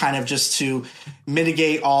job was kind of just to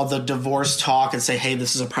mitigate all the divorce talk and say, hey,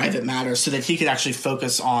 this is a private matter, so that he could actually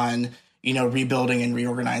focus on, rebuilding and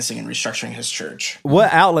reorganizing and restructuring his church.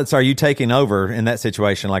 What outlets are you taking over in that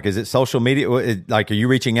situation? Like, is it social media? Like, are you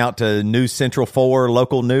reaching out to News Central 4,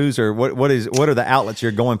 local news, or what are the outlets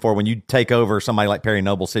you're going for when you take over somebody like Perry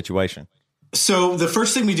Noble's situation? So the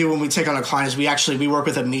first thing we do when we take on a client is we work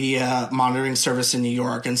with a media monitoring service in New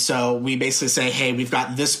York. And so we basically say, hey, we've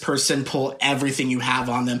got this person, pull everything you have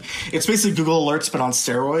on them. It's basically Google Alerts, but on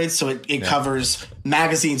steroids. So it covers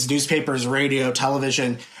magazines, newspapers, radio,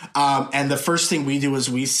 television. And the first thing we do is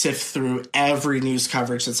we sift through every news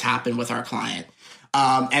coverage that's happened with our client.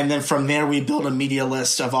 And then from there, we build a media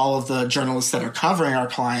list of all of the journalists that are covering our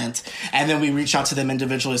client. And then we reach out to them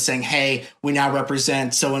individually saying, hey, we now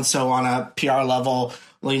represent so-and-so on a PR level.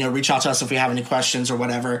 Reach out to us if we have any questions or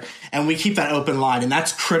whatever. And we keep that open line. And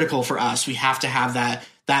that's critical for us. We have to have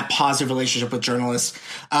that positive relationship with journalists.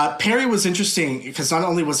 Perry was interesting because not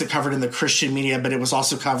only was it covered in the Christian media, but it was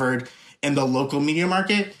also covered in the local media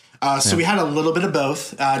market. So we had a little bit of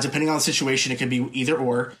both. Depending on the situation, it could be either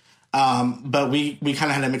or. But we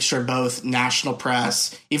kind of had a mixture of both. National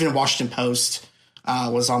press, even Washington Post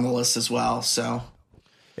was on the list as well. So,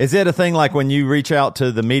 is it a thing like when you reach out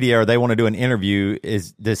to the media or they want to do an interview?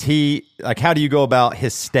 Does he how do you go about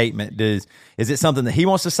his statement? Is it something that he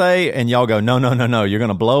wants to say and y'all go no, you're going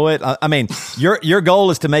to blow it? I mean, your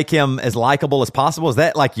goal is to make him as likable as possible. Is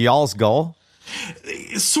that like y'all's goal?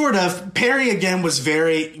 Sort of. Perry again was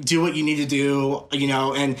very do what you need to do,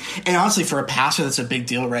 and honestly for a pastor that's a big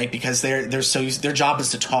deal, right? Because their job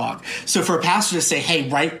is to talk. So for a pastor to say, "Hey,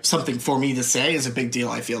 write something for me to say," is a big deal.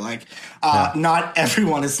 I feel like not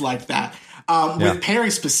everyone is like that. With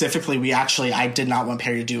Perry specifically, I did not want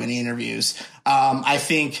Perry to do any interviews. I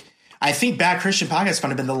think Bad Christian Podcast might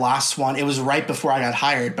have been the last one. It was right before I got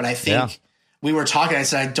hired, but I think we were talking. I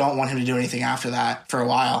said I don't want him to do anything after that for a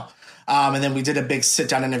while. And then we did a big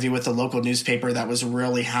sit-down interview with the local newspaper that was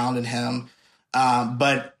really hounding him.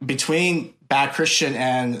 But between Bad Christian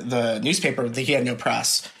and the newspaper, he had no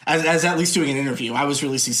press. As at least doing an interview. I was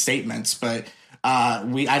releasing statements, but I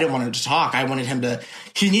didn't want him to talk. I wanted him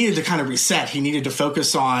he needed to kind of reset. He needed to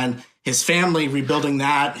focus on his family, rebuilding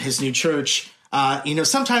that, his new church.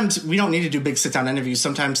 Sometimes we don't need to do big sit-down interviews.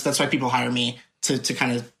 Sometimes that's why people hire me to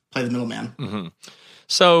kind of play the middleman. Mm-hmm.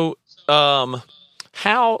 So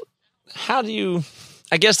how do you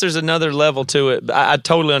 – I guess there's another level to it. I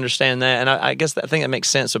totally understand that, and I guess I think that makes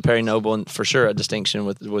sense with Perry Noble and for sure a distinction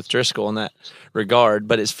with Driscoll in that regard.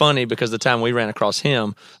 But it's funny because the time we ran across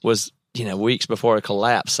him was – weeks before a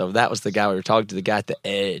collapse. So that was the guy we were talking to, the guy at the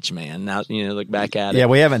edge, man. Now, look back at it. Yeah,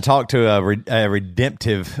 we haven't talked to a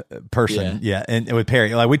redemptive person yet. And with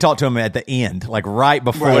Perry, like we talked to him at the end, like right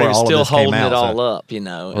before all of this came out. Still holding it all up,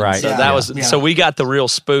 Right. So so we got the real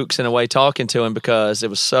spooks in a way talking to him because it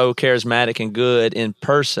was so charismatic and good in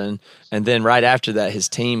person. And then right after that, his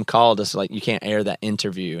team called us like, you can't air that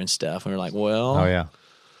interview and stuff. And we're like, well. Oh, yeah.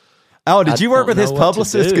 Oh, did you work with his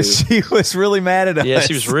publicist? Because she was really mad at us. Yeah,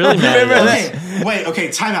 she was really mad at us. Wait, okay,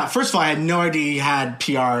 time out. First of all, I had no idea he had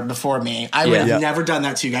PR before me. I would have never done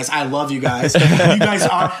that to you guys. I love you guys.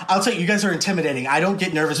 I'll tell you, you guys are intimidating. I don't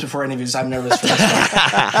get nervous before interviews. I'm nervous for this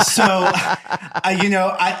one. So,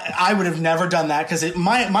 I would have never done that because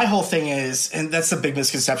my whole thing is, and that's the big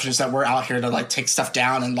misconception, is that we're out here to like take stuff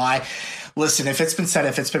down and lie. Listen, if it's been said,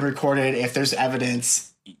 if it's been recorded, if there's evidence,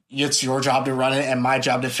 it's your job to run it and my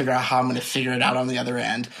job to figure out how I'm going to figure it out on the other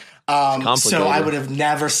end. So I would have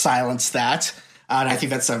never silenced that. And I think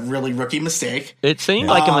that's a really rookie mistake. It seemed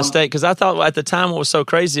like a mistake because I thought at the time what was so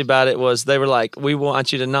crazy about it was they were like, we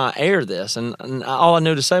want you to not air this. And all I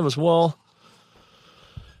knew to say was, well,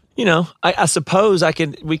 I suppose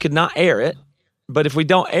we could not air it. But if we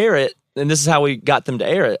don't air it, and this is how we got them to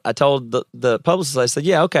air it, I told the publicist, I said,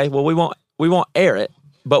 yeah, okay, well, we won't air it.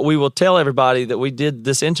 but we will tell everybody that we did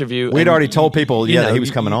this interview. We'd already told people, that he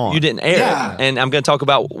was coming on. You didn't air it. And I'm going to talk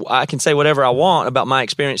about, I can say whatever I want about my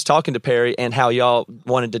experience talking to Perry and how y'all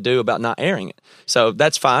wanted to do about not airing it. So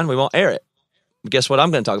that's fine. We won't air it. Guess what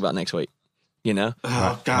I'm going to talk about next week? Oh,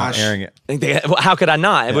 gosh. Not airing it. How could I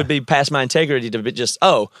not? It would be past my integrity to be just,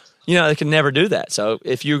 they can never do that. So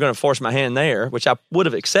if you're going to force my hand there, which I would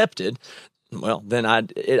have accepted, well, then I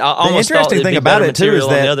almost the interesting thing about it too is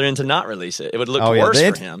that on the other end to not release it. It would look worse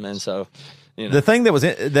for him, and so the thing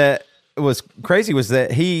that was crazy was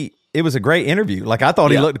that it was a great interview. Like I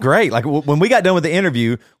thought he looked great. Like when we got done with the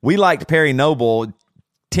interview, we liked Perry Noble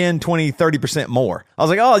 10, 20, 30% more. I was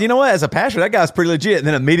like, oh, you know what? As a pastor, that guy's pretty legit. And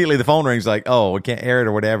then immediately the phone rings like, oh, we can't air it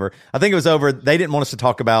or whatever. I think it was over. They didn't want us to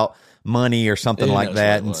talk about money or something like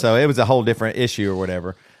that. And so it was a whole different issue or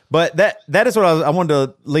whatever. But that is what I wanted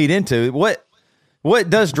to lead into. What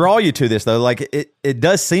does draw you to this, though? Like it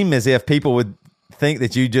does seem as if people would think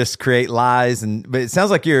that you just create lies. But it sounds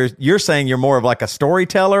like you're saying you're more of like a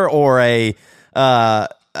storyteller or a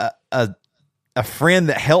friend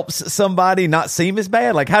that helps somebody not seem as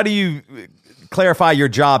bad? Like, how do you clarify your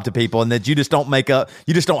job to people and that you just don't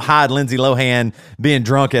hide Lindsay Lohan being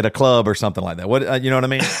drunk at a club or something like that? What, you know what I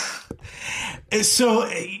mean? So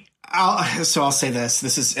I'll say this.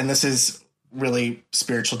 This is really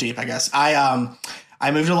spiritual deep, I guess.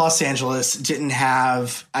 I moved to Los Angeles,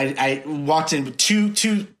 I walked in with two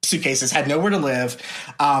suitcases, had nowhere to live,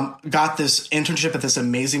 got this internship at this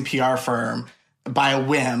amazing PR firm by a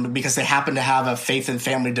whim because they happened to have a faith and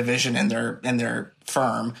family division in their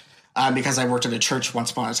firm. Because I worked at a church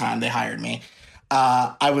once upon a time, they hired me.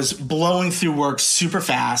 I was blowing through work super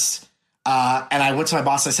fast. And I went to my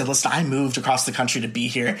boss. I said, listen, I moved across the country to be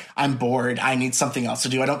here. I'm bored. I need something else to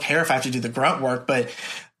do. I don't care if I have to do the grunt work, but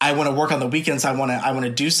I want to work on the weekends. I want to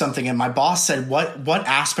do something. And my boss said, what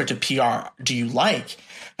aspect of PR do you like?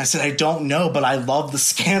 I said, I don't know, but I love the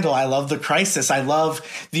scandal. I love the crisis. I love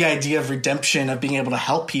the idea of redemption, of being able to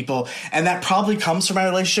help people. And that probably comes from my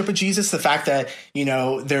relationship with Jesus. The fact that,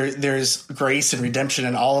 there's grace and redemption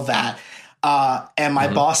and all of that. And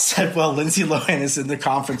my boss said, well, Lindsay Lohan is in the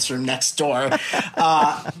conference room next door.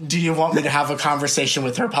 Do you want me to have a conversation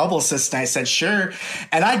with her publicist? And I said, sure.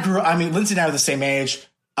 And Lindsay and I are the same age.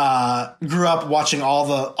 Grew up watching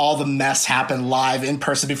all the mess happen live in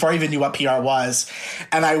person before I even knew what PR was.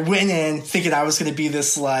 And I went in thinking I was going to be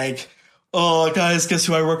this like, oh, guys, guess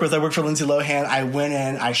who I work with? I work for Lindsay Lohan. I went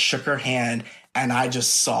in, I shook her hand, and I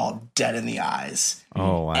just saw dead in the eyes.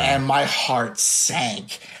 Oh, wow. And my heart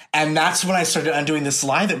sank. And that's when I started undoing this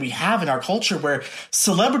lie that we have in our culture where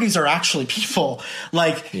celebrities are actually people.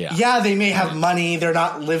 Like, they may have money. They're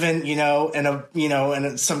not living,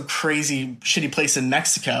 in some crazy shitty place in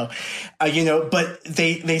Mexico, but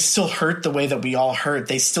they still hurt the way that we all hurt.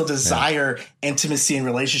 They still desire intimacy and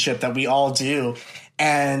relationship that we all do.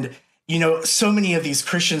 And, so many of these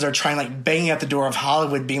Christians are trying, like, banging at the door of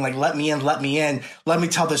Hollywood, being like, let me in, let me in. Let me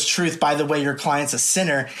tell this truth. By the way, your client's a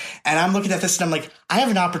sinner. And I'm looking at this and I'm like, I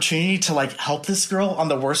have an opportunity to, like, help this girl on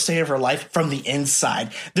the worst day of her life from the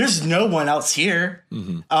inside. There's no one else here.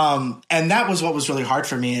 Mm-hmm. And that was what was really hard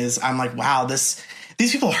for me is I'm like, wow, these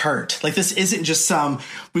people hurt. Like, this isn't just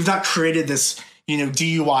we've not created this,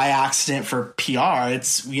 DUI accident for PR.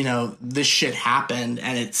 It's, this shit happened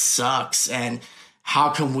and it sucks. And how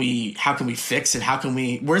can we fix it?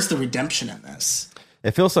 Where's the redemption in this?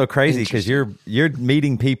 It feels so crazy because you're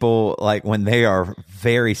meeting people like when they are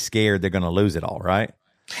very scared they're going to lose it all, right?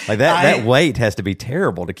 Like that weight has to be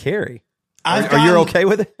terrible to carry. Are you okay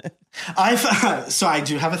with it? So I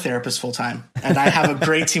do have a therapist full time, and I have a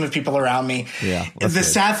great team of people around me. Yeah. The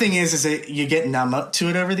sad thing is that you get numb to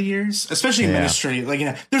it over the years, especially in ministry. Like,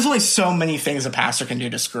 there's only so many things a pastor can do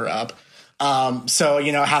to screw up. So,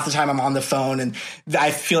 half the time I'm on the phone and I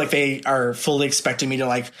feel like they are fully expecting me to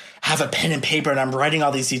like have a pen and paper and I'm writing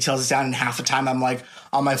all these details down. And half the time I'm like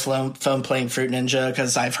on my phone playing Fruit Ninja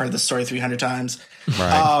because I've heard the story 300 times.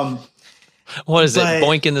 Right. What is it?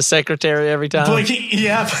 Boinking the secretary every time? Boinking,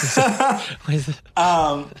 yeah.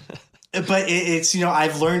 But it's,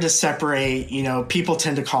 I've learned to separate, people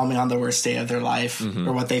tend to call me on the worst day of their life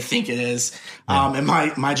or what they think it is. And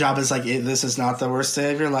my job is like, this is not the worst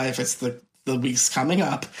day of your life. It's the weeks coming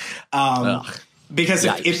up. Because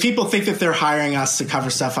if people think that they're hiring us to cover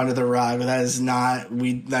stuff under the rug, that's not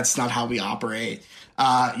how we operate.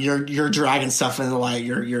 You're dragging stuff into the light.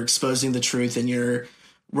 You're exposing the truth and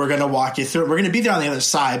we're going to walk you through it. We're going to be there on the other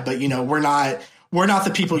side, but we're not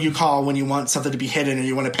the people you call when you want something to be hidden or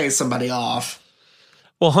you want to pay somebody off.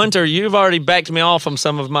 Well, Hunter, you've already backed me off on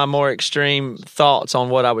some of my more extreme thoughts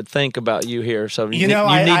on what I would think about you here. So you need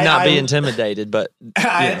not be intimidated. But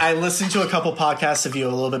I listened to a couple podcasts of you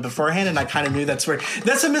a little bit beforehand, and I kind of knew that's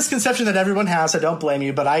a misconception that everyone has. I don't blame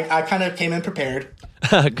you, but I kind of came in prepared.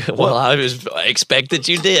 Well, I expect that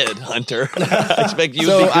you did, Hunter. I expect you.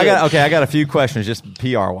 So I got a few questions, just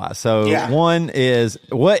PR wise. So one is,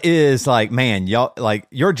 what is like, man, y'all like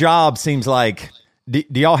your job seems like. Do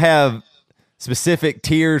y'all have specific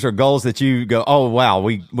tiers or goals that you go, oh wow,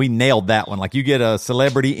 we nailed that one? Like you get a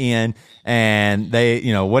celebrity in and they,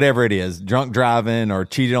 whatever it is, drunk driving or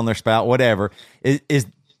cheated on their spouse, whatever,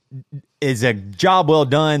 is a job well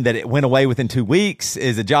done that it went away within 2 weeks?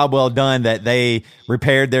 Is a job well done that they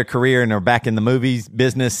repaired their career and are back in the movies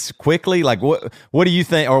business quickly? Like what do you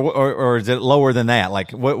think, or is it lower than that?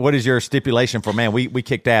 Like what is your stipulation for, man, we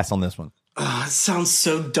kicked ass on this one? It sounds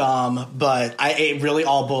so dumb, but it really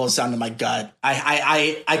all boils down to my gut.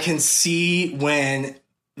 I can see when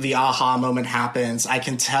the aha moment happens. I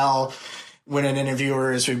can tell when an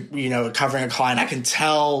interviewer is, covering a client. I can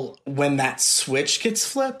tell when that switch gets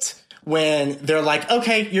flipped, when they're like,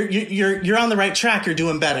 okay, you're on the right track. You're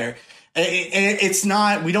doing better. And it's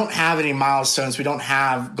not, we don't have any milestones. We don't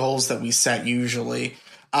have goals that we set usually.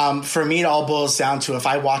 For me, it all boils down to if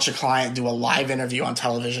I watch a client do a live interview on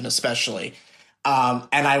television, especially, and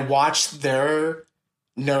I watch their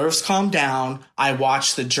nerves calm down, I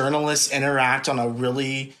watch the journalists interact on a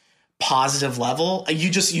really positive level,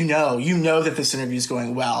 you know that this interview is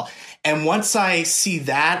going well. And once I see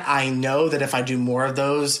that, I know that if I do more of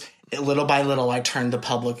those, little by little, I turn the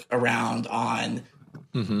public around on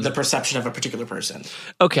the perception of a particular person.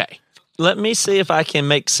 Okay. Let me see if I can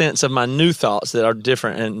make sense of my new thoughts that are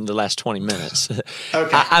different in the last 20 minutes. Okay.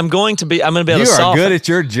 I'm going to be able to soften. You are good at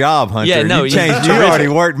your job, Hunter. Yeah, no, you already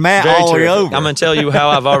worked Matt all the way over. I'm going to tell you how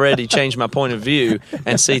I've already changed my point of view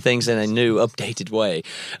and see things in a new, updated way.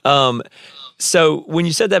 So when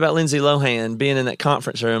you said that about Lindsay Lohan being in that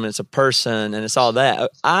conference room and it's a person and it's all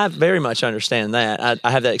that, I very much understand that.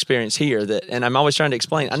 I have that experience here, and I'm always trying to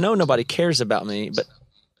explain. I know nobody cares about me, but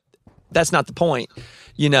that's not the point.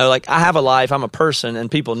 Like I have a life, I'm a person,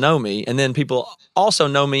 and people know me, and then people also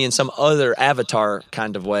know me in some other avatar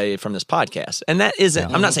kind of way from this podcast. And that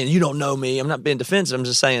isn't, I'm not saying you don't know me, I'm not being defensive, I'm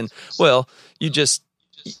just saying, well,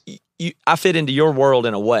 I fit into your world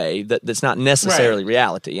in a way that's not necessarily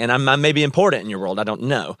reality. And I may be important in your world, I don't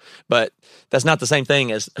know. But that's not the same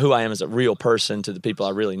thing as who I am as a real person to the people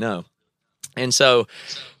I really know. And so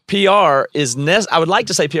PR is I would like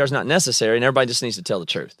to say PR is not necessary, and everybody just needs to tell the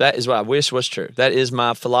truth. That is what I wish was true. That is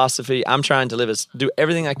my philosophy. I'm trying to do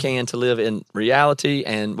everything I can to live in reality,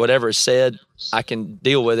 and whatever is said, I can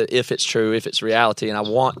deal with it if it's true, if it's reality, and I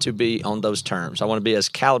want to be on those terms. I want to be as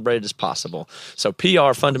calibrated as possible. So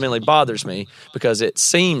PR fundamentally bothers me because it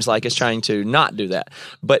seems like it's trying to not do that.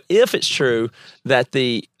 But if it's true that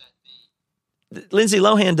Lindsay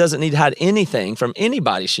Lohan doesn't need to hide anything from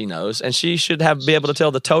anybody she knows, and she should be able to tell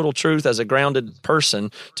the total truth as a grounded person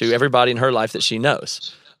to everybody in her life that she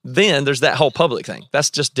knows. Then there's that whole public thing. That's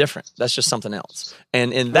just different. That's just something else.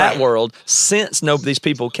 And in that world, since these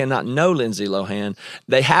people cannot know Lindsay Lohan,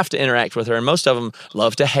 they have to interact with her, and most of them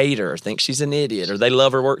love to hate her, think she's an idiot, or they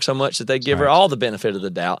love her work so much that they give her all the benefit of the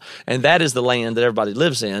doubt. And that is the land that everybody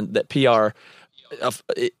lives in, that PR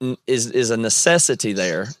is a necessity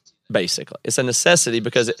there. Basically, it's a necessity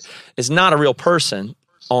because it's not a real person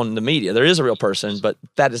on the media. There is a real person, but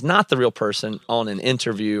that is not the real person on an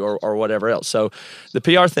interview or whatever else. So the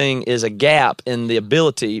PR thing is a gap in the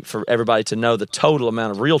ability for everybody to know the total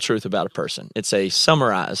amount of real truth about a person. It's a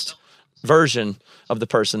summarized version of the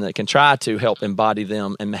person that can try to help embody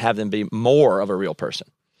them and have them be more of a real person,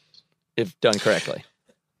 if done correctly.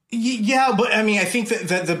 Yeah, but I mean, I think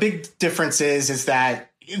that the big difference is that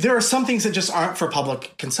there are some things that just aren't for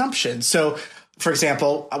public consumption. So, for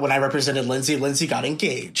example, when I represented Lindsay got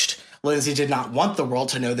engaged. Lindsay did not want the world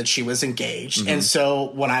to know that she was engaged. Mm-hmm. And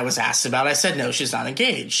so when I was asked about it, I said, no, she's not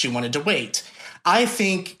engaged. She wanted to wait. I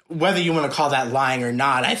think whether you want to call that lying or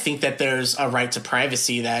not, I think that there's a right to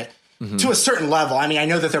privacy that to a certain level. I mean, I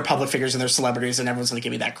know that they're public figures and they're celebrities and everyone's going to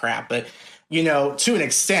give me that crap. But, to an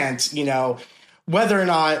extent, whether or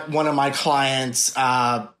not one of my clients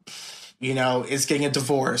is getting a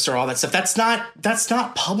divorce or all that stuff. That's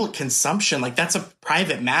not public consumption. Like, that's a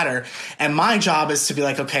private matter. And my job is to be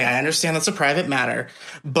like, okay, I understand that's a private matter,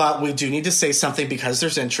 but we do need to say something because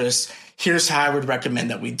there's interest. Here's how I would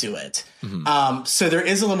recommend that we do it. Mm-hmm. So there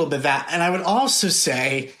is a little bit of that. And I would also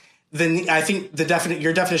say, I think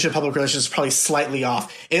your definition of public relations is probably slightly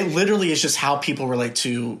off. It literally is just how people relate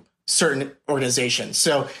to certain organizations.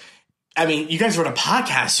 So I mean, you guys run a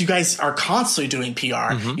podcast. You guys are constantly doing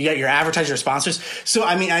PR. You got your advertisers, your sponsors. So,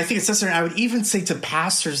 I mean, I think it's necessary. I would even say to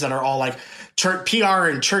pastors that are all like, PR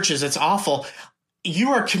in churches, it's awful.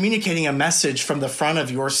 You are communicating a message from the front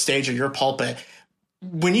of your stage or your pulpit.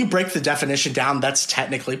 When you break the definition down, that's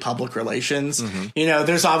technically public relations. You know,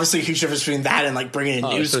 there's obviously a huge difference between that and like bringing in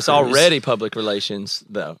news. So it's already public relations,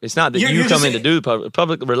 though. It's not that you come in to do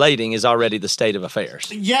public relating is already the state of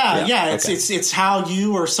affairs. Yeah. It's how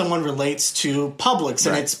you or someone relates to publics,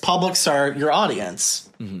 and it's publics are your audience.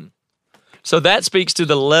 So that speaks to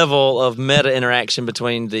the level of meta interaction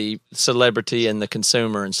between the celebrity and the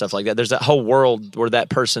consumer and stuff like that. There's that whole world where that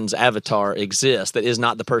person's avatar exists that is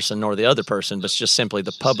not the person nor the other person, but it's just simply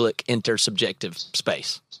the public intersubjective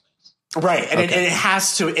space. Right. And it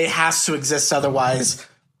has to exist. Otherwise,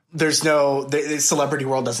 the celebrity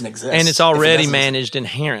world doesn't exist. And it's already managed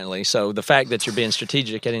inherently. So the fact that you're being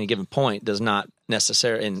strategic at any given point does not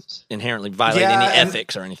necessarily inherently violate any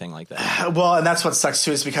ethics or anything like that. Well, and that's what sucks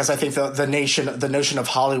too, is because I think the notion of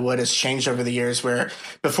Hollywood has changed over the years, where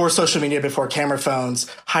before social media, before camera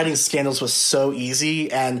phones, hiding scandals was so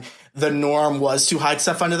easy, and the norm was to hide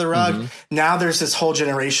stuff under the rug. Now there's this whole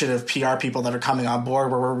generation of PR people that are coming on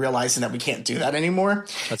board where we're realizing that we can't do that anymore.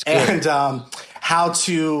 That's good.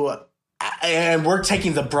 And we're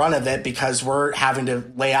taking the brunt of it because we're having to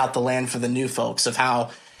lay out the land for the new folks of how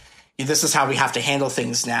this is how we have to handle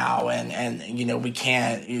things now. And you know, we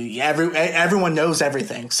can't, everyone knows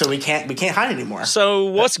everything. So we can't hide anymore. So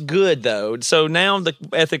what's good though? So now the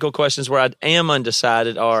ethical questions where I am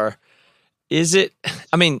undecided are,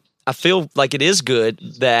 I feel like it is good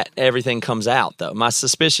that everything comes out, though. My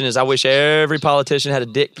suspicion is I wish every politician had a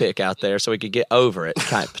dick pic out there so we could get over it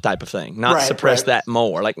type of thing, not suppress that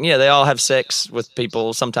more. Like, yeah, they all have sex with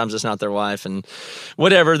people. Sometimes it's not their wife and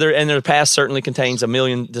whatever. And their past certainly contains a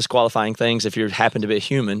million disqualifying things. If you happen to be a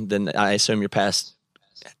human, then I assume your past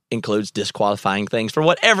includes disqualifying things for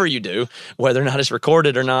whatever you do, whether or not it's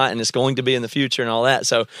recorded or not, and it's going to be in the future and all that.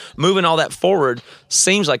 So moving all that forward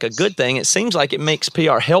seems like a good thing. It seems like it makes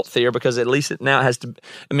PR healthier because at least it now has to,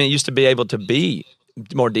 it used to be able to be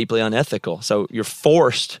more deeply unethical. So you're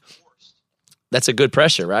forced. That's a good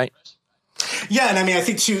pressure, right? Yeah. And I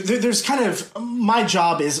think too, there's kind of, my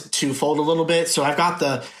job is twofold a little bit. So I've got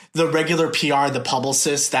the regular PR, the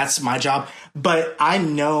publicist, that's my job, but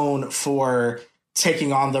I'm known for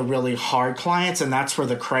taking on the really hard clients, and that's where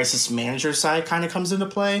the crisis manager side kind of comes into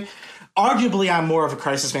play. Arguably, I'm more of a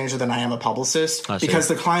crisis manager than I am a publicist, because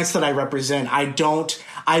the clients that I represent, I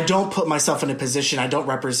don't put myself in a position, I don't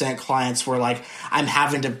represent clients where like I'm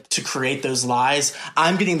having to create those lies.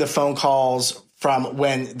 I'm getting the phone calls from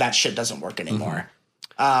when that shit doesn't work anymore.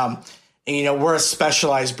 And, you know, we're a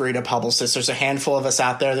specialized breed of publicists. There's a handful of us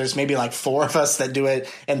out there. There's maybe like 4 of us that do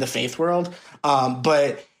it in the faith world.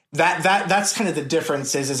 But that's kind of the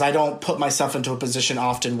difference is I don't put myself into a position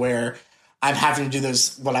often where I'm having to do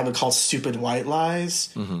those, what I would call stupid white lies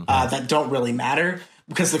that don't really matter,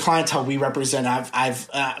 because the clientele we represent,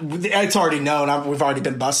 it's already known. We've already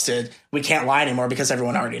been busted. We can't lie anymore because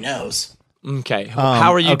everyone already knows. Okay.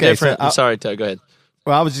 How are you different? So sorry, Todd, go ahead.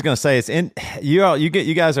 Well, I was just going to say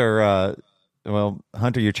you guys are, well,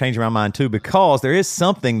 Hunter, you're changing my mind too, because there is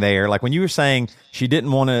something there. Like when you were saying she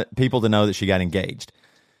didn't want people to know that she got engaged.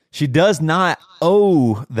 She does not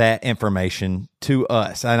owe that information to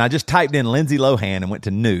us. And I just typed in Lindsay Lohan and went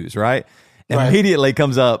to news, right? And immediately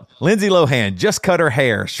comes up, Lindsay Lohan just cut her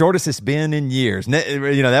hair, shortest it's been in years.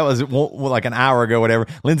 You know, that was like an hour ago, whatever.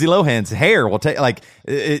 Lindsay Lohan's hair will take,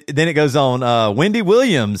 then it goes on, Wendy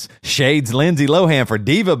Williams shades Lindsay Lohan for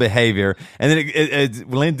diva behavior. And then it's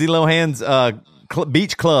Lindsay Lohan's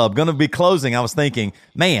beach club going to be closing. I was thinking,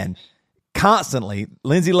 man, constantly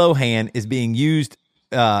Lindsay Lohan is being used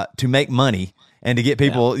to make money and to get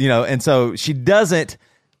people, you know, and so she doesn't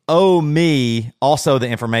owe me also the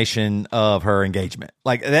information of her engagement.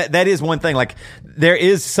 Like that is one thing. Like there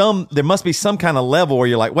must be some kind of level where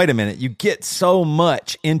you're like, wait a minute, you get so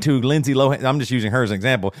much into Lindsay Lohan. I'm just using her as an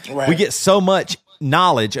example. Right. We get so much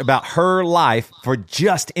knowledge about her life for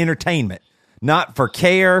just entertainment, not for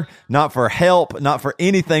care, not for help, not for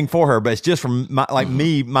anything for her, but it's just from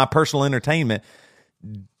my personal entertainment.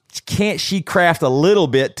 Can't she craft a little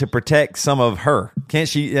bit to protect some of her? Can't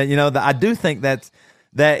she? You know, I do think that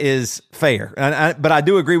is fair. But I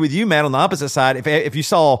do agree with you, Matt, on the opposite side. If you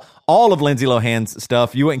saw all of Lindsay Lohan's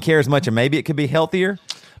stuff, you wouldn't care as much, and maybe it could be healthier.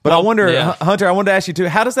 But I wonder, Hunter, I wanted to ask you too,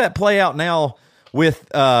 how does that play out now with,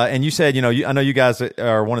 and you said, you know, I know you guys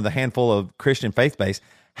are one of the handful of Christian faith-based.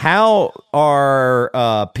 How are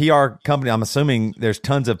PR companies, I'm assuming there's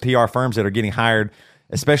tons of PR firms that are getting hired,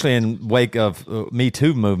 especially in wake of Me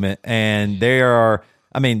Too movement, and there are,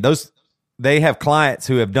 those they have clients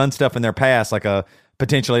who have done stuff in their past, like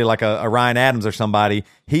potentially like a Ryan Adams or somebody.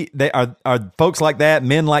 They are folks like that,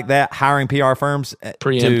 men like that, hiring PR firms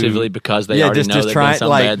preemptively because they already know they've done something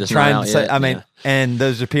bad that's not out yet. I mean, and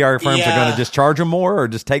those PR firms are going to just charge them more or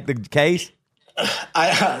just take the case.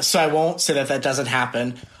 So I won't say that doesn't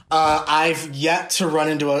happen. I've yet to run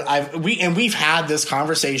into we've had this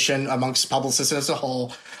conversation amongst publicists as a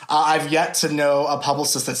whole. I've yet to know a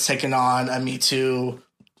publicist that's taken on a Me Too,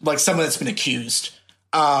 like someone that's been accused.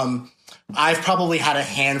 I've probably had a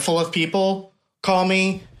handful of people call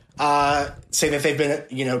me, say that they've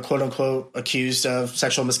been, quote unquote, accused of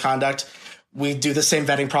sexual misconduct. We do the same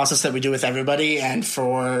vetting process that we do with everybody. And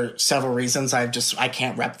for several reasons, I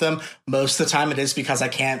can't rep them. Most of the time it is because I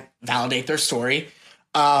can't validate their story.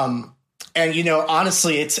 And,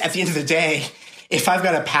 honestly, it's at the end of the day, if I've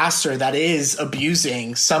got a pastor that is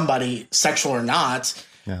abusing somebody, sexual or not,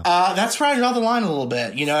 that's where I draw the line a little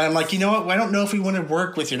bit. I'm like, you know what? I don't know if we want to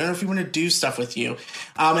work with you. I don't know if we want to do stuff with you.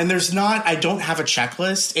 And I don't have a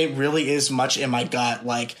checklist. It really is much in my gut.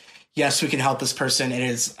 Like, yes, we can help this person.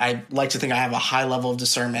 I like to think I have a high level of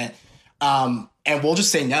discernment. And we'll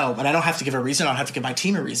just say no. And I don't have to give a reason. I don't have to give my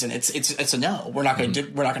team a reason. It's a no. We're not going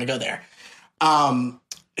to go there.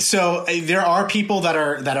 So there are people that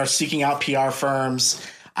are seeking out PR firms.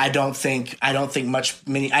 I think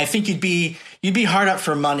you'd be hard up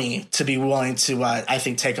for money to be willing to,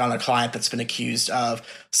 take on a client that's been accused of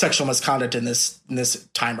sexual misconduct in this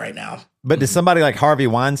time right now. But does somebody like Harvey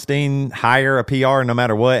Weinstein hire a PR no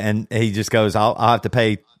matter what, and he just goes, I'll have to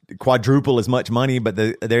pay quadruple as much money, but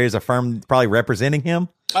there is a firm probably representing him?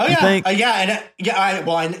 Oh, you think? I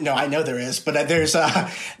know there is, but I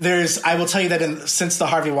will tell you that since the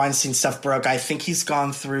Harvey Weinstein stuff broke, I think he's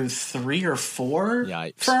gone through 3 or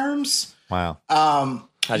 4 firms. Wow.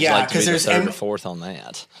 I'd like to be the third or fourth on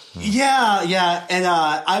that. Yeah.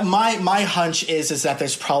 And my hunch is that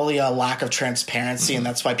there's probably a lack of transparency, and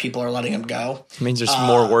that's why people are letting him go. It means there's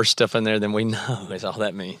more worse stuff in there than we know, is all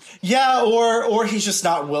that means. Yeah, or he's just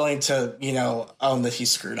not willing to, own that he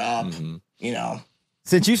screwed up,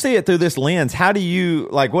 Since you see it through this lens, how do you,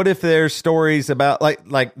 what if there's stories about,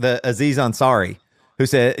 like the Aziz Ansari, who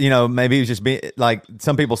said, maybe he was just being,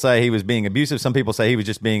 some people say he was being abusive, some people say he was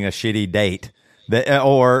just being a shitty date. Do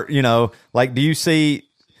you see,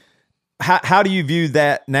 how do you view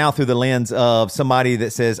that now through the lens of somebody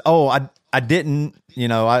that says, oh, I didn't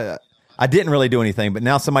really do anything, but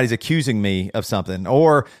now somebody's accusing me of something,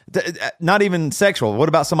 or not even sexual. What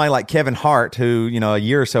about somebody like Kevin Hart, who, a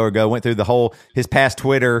year or so ago went through his past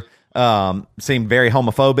Twitter, seemed very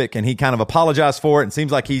homophobic, and he kind of apologized for it and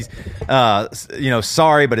seems like he's,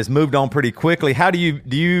 sorry, but has moved on pretty quickly. How do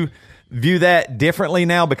you view that differently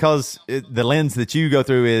now, because the lens that you go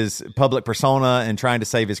through is public persona and trying to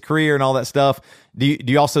save his career and all that stuff? Do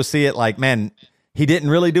you also see it like, man, he didn't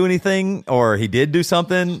really do anything, or he did do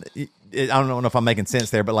something? I don't know if I'm making sense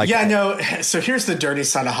there, but so here's the dirty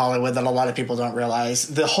side of Hollywood that a lot of people don't realize.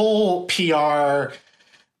 The whole PR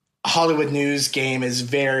Hollywood news game is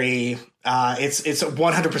very, it's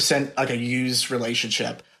 100% like a used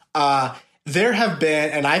relationship. There have been,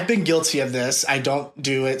 and I've been guilty of this, I don't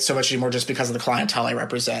do it so much anymore just because of the clientele I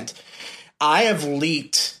represent. I have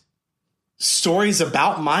leaked stories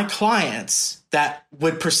about my clients that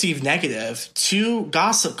would perceive negative to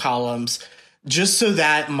gossip columns just so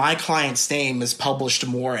that my client's name is published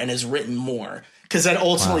more and is written more. Because that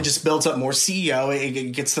ultimately just builds up more CEO.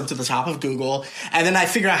 It gets them to the top of Google. And then I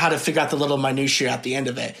figure out how to figure out the little minutiae at the end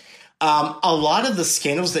of it. A lot of the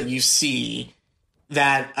scandals that you see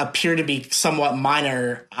that appear to be somewhat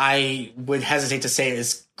minor, I would hesitate to say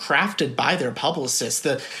is crafted by their publicists.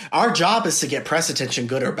 Our job is to get press attention,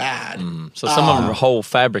 good or bad. So some of them are whole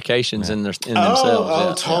fabrications in themselves.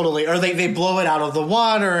 Oh, totally. Or they blow it out of the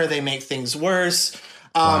water, or they make things worse.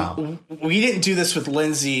 We didn't do this with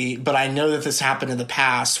Lindsay, but I know that this happened in the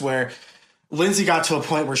past, where Lindsay got to a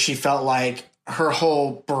point where she felt like her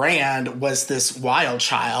whole brand was this wild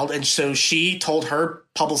child. And so she told her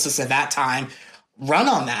publicist at that time, run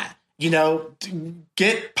on that,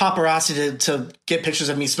 get paparazzi to get pictures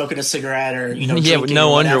of me smoking a cigarette, or, with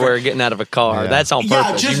no underwear getting out of a car. Yeah. That's on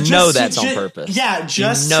purpose. That's on purpose. Yeah.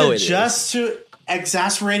 Just to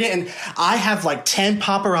exasperate it. And I have like 10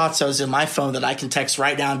 paparazzos in my phone that I can text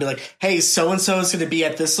right now and be like, hey, so-and-so is going to be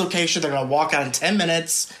at this location. They're going to walk out in 10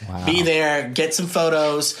 minutes, be there, get some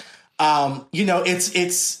photos.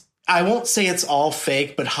 It's, I won't say it's all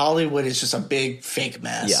fake, but Hollywood is just a big fake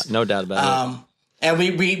mess. Yeah, no doubt about it. And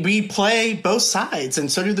we play both sides,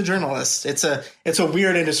 and so do the journalists. It's a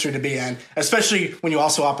weird industry to be in, especially when you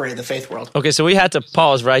also operate in the faith world. Okay, so we had to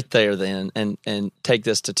pause right there then and take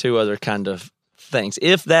this to two other kind of things.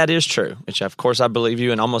 If that is true, which of course I believe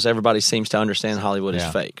you, and almost everybody seems to understand Hollywood is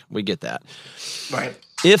fake. We get that. Right.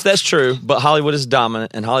 If that's true, but Hollywood is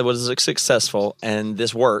dominant and Hollywood is successful and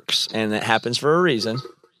this works and it happens for a reason,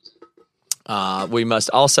 we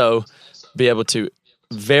must also be able to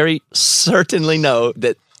very certainly know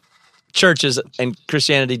that churches and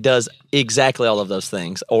Christianity does exactly all of those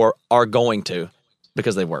things or are going to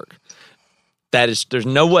because they work. There's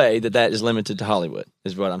no way that is limited to Hollywood,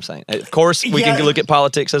 is what I'm saying. Of course, we can look at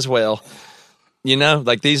politics as well. You know,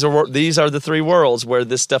 like these are the three worlds where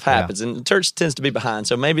this stuff happens, and the church tends to be behind.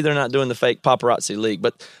 So maybe they're not doing the fake paparazzi leak,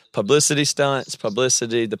 but publicity stunts,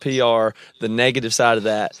 publicity, the PR, the negative side of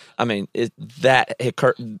that. I mean,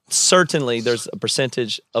 certainly there's a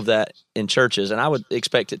percentage of that in churches, and I would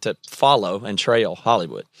expect it to follow and trail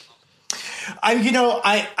Hollywood.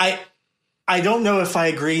 I don't know if I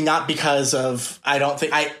agree, not because of,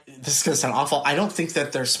 this is going to sound awful. I don't think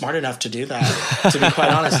that they're smart enough to do that, to be quite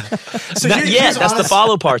honest. So that's the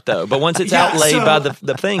follow part though. But once it's outlaid by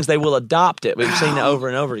the things, they will adopt it. We've seen it over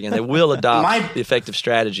and over again. They will adopt the effective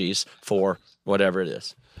strategies for whatever it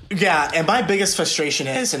is. Yeah, and my biggest frustration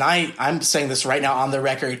is, and I'm saying this right now on the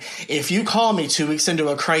record, if you call me 2 weeks into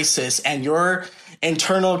a crisis and your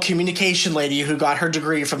internal communication lady who got her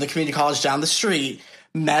degree from the community college down the street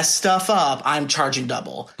mess stuff up, I'm charging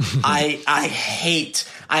double. I hate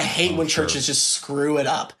when churches just screw it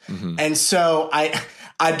up. Mm-hmm. And so I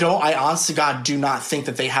honestly, God, do not think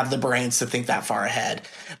that they have the brains to think that far ahead.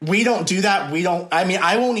 We don't do that.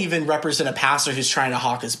 I won't even represent a pastor who's trying to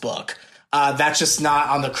hawk his book. That's just not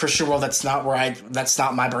on the Christian world. That's not that's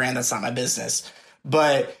not my brand. That's not my business.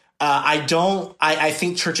 But I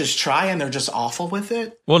think churches try and they're just awful with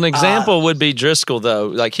it. Well, an example would be Driscoll, though.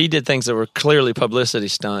 Like, he did things that were clearly publicity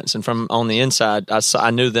stunts, and from on the inside,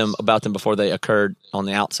 I knew about them before they occurred on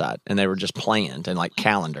the outside, and they were just planned and like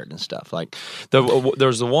calendared and stuff. Like, there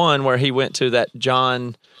was the one where he went to that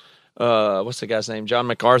John, what's the guy's name? John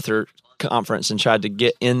MacArthur conference and tried to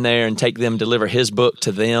get in there and take them, deliver his book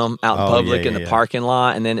to them out in public in the parking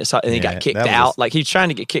lot, and then he got kicked out. Like, he's trying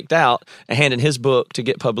to get kicked out and handing his book to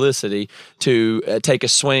get publicity to take a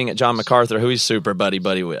swing at John MacArthur, who he's super buddy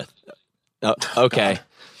with. Okay.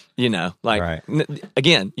 You know, like,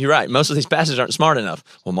 again, you're right. Most of these pastors aren't smart enough.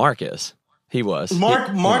 Well, Mark is. He was.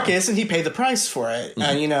 Mark is, and he paid the price for it.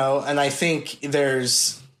 Mm-hmm. And I think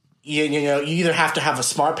there's, you either have to have a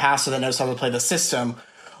smart pastor that knows how to play the system,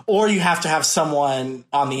 or you have to have someone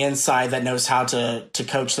on the inside that knows how to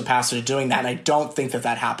coach the pastor to doing that. And I don't think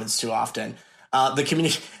that happens too often. The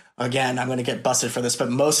community, again, I'm going to get busted for this, but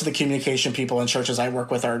most of the communication people in churches I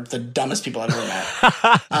work with are the dumbest people I've ever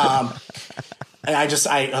met. And it just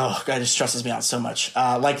stresses me out so much.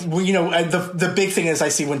 The big thing is I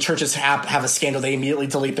see when churches have a scandal, they immediately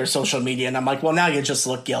delete their social media. And I'm like, well, now you just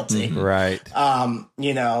look guilty. Mm-hmm. Right.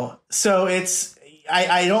 So it's,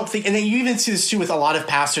 I don't think, and then you even see this too with a lot of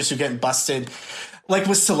pastors who get busted, like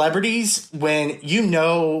with celebrities, when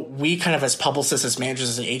we kind of as publicists, as managers,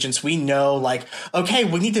 as agents, we know, like, okay,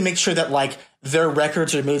 we need to make sure that like their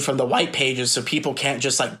records are removed from the white pages so people can't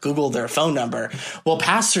just like Google their phone number. Well,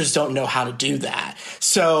 pastors don't know how to do that.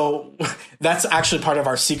 So that's actually part of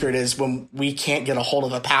our secret, is when we can't get a hold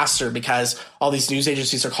of a pastor because all these news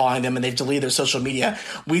agencies are calling them and they've deleted their social media,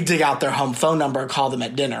 we dig out their home phone number and call them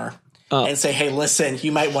at dinner. And say, hey, listen,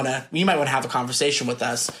 you might want to have a conversation with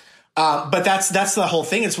us. But that's the whole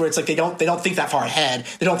thing. It's where it's like they don't think that far ahead.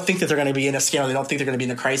 They don't think that they're going to be in a scandal. They don't think they're going to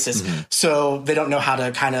be in a crisis. Mm-hmm. So they don't know how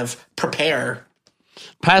to kind of prepare.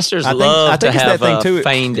 Pastors love to have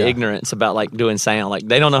feigned ignorance about like doing sound. Like,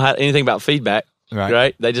 they don't know anything about feedback.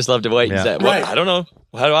 Right? They just love to wait and say, well, I don't know.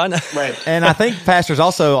 How do I know? Right. And I think pastors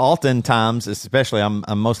also oftentimes, especially I'm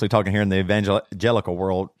mostly talking here in the evangelical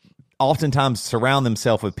world, oftentimes surround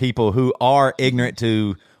themselves with people who are ignorant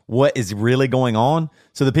to what is really going on.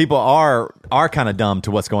 So the people are kind of dumb to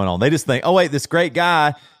what's going on. They just think, oh wait, this great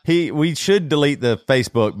guy, we should delete the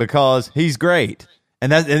Facebook because he's great.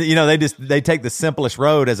 And that, they take the simplest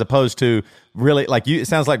road as opposed to really, like, it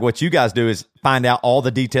sounds like what you guys do is find out all the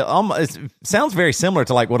detail. It sounds very similar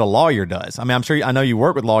to like what a lawyer does. I mean, I know you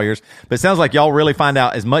work with lawyers, but it sounds like y'all really find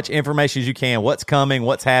out as much information as you can, what's coming,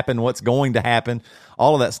 what's happened, what's going to happen,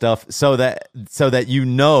 all of that stuff, so that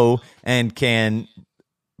and can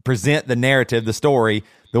present the narrative, the story,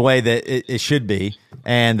 the way that it should be.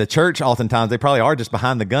 And the church, oftentimes, they probably are just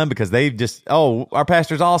behind the gun because they just, our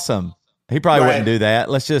pastor's awesome. He probably wouldn't do that.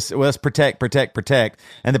 Let's protect.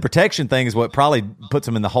 And the protection thing is what probably puts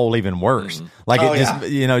them in the hole even worse. Mm-hmm.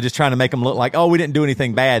 Like just trying to make them look like, we didn't do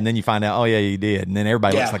anything bad. And then you find out, you did. And then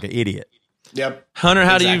everybody looks like an idiot. Yep. Hunter,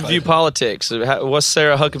 how do you Exactly. view politics? What's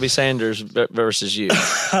Sarah Huckabee Sanders versus you?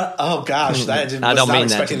 Oh gosh, I don't mean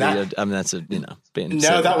that to be. that. I mean that's a being. No,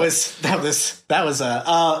 silly. that was a.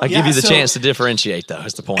 I give you the chance to differentiate, though.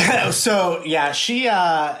 Is the point? So yeah, she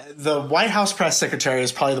the White House press secretary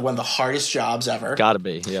is probably one of the hardest jobs ever. Got to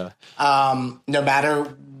be, yeah. No matter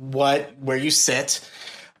where you sit,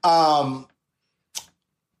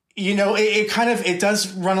 it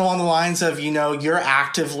does run along the lines of you're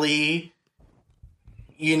actively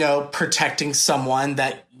protecting someone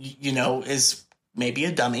that is maybe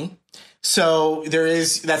a dummy. So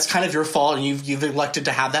that's kind of your fault, and you've elected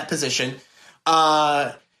to have that position.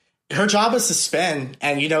 Her job is to spin,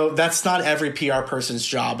 and that's not every PR person's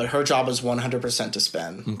job, but her job is 100% to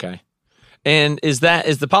spin. Okay. And is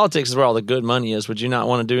the politics is where all the good money is? Would you not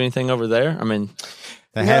want to do anything over there? I mean,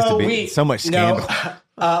 that has to be so much scandal.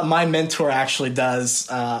 My mentor actually does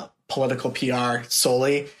political PR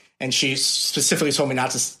solely, and she specifically told me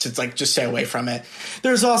not to just stay away from it.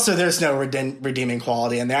 There's no redeeming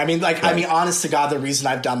quality in there. I mean, honest to God, the reason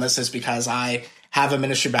I've done this is because I have a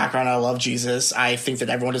ministry background. I love Jesus. I think that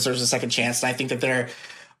everyone deserves a second chance, and I think that there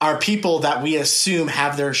are people that we assume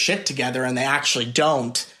have their shit together and they actually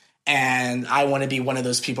don't. And I want to be one of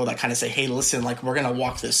those people that kind of say, hey, listen, we're going to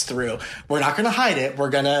walk this through. We're not going to hide it.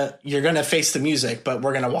 You're going to face the music, but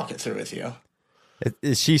we're going to walk it through with you.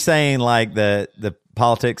 Is she saying the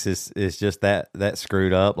politics is just that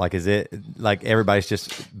screwed up? Is it everybody's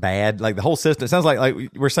just bad? The whole system, it sounds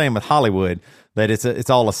like we're saying with Hollywood that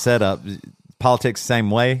it's all a setup. Politics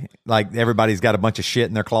same way. Everybody's got a bunch of shit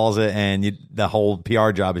in their closet and the whole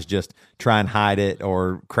PR job is just try and hide it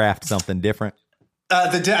or craft something different.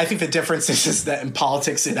 I think the difference is that in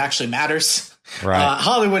politics, it actually matters. Right.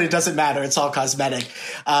 Hollywood, it doesn't matter. It's all cosmetic.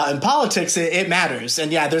 In politics, it matters. And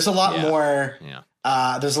there's a lot more. Yeah.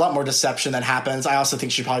 There's a lot more deception that happens. I also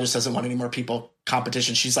think she probably just doesn't want any more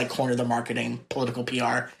competition. She's corner the marketing, political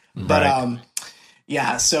PR. But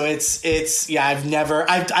so I've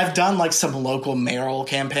done some local mayoral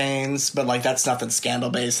campaigns, but that's nothing scandal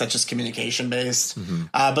based. That's just communication based. Mm-hmm.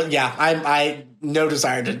 But I no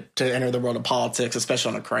desire to enter the world of politics,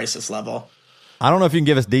 especially on a crisis level. I don't know if you can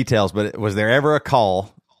give us details, but was there ever a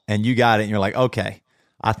call and you got it and you're like, okay,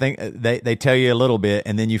 I think they tell you a little bit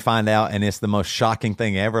and then you find out and it's the most shocking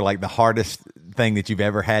thing ever, the hardest thing that you've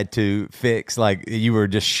ever had to fix, you were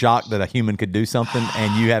just shocked that a human could do something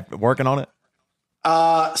and you have working on it?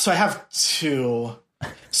 So I have two.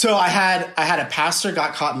 So I had a pastor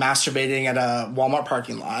got caught masturbating at a Walmart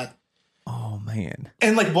parking lot. Oh man.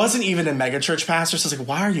 And wasn't even a megachurch pastor. So I was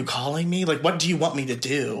why are you calling me? What do you want me to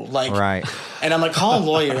do? Right. And I'm call a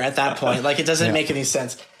lawyer at that point. It doesn't make any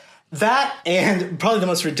sense. That, and probably the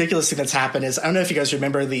most ridiculous thing that's happened is, I don't know if you guys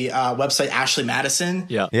remember the website Ashley Madison.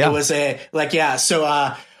 Yeah. It was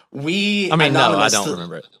so we. I mean, no, I don't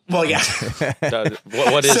remember it. Well, yeah.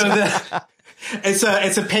 What is it?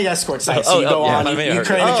 It's a paid escort site. So you go on, you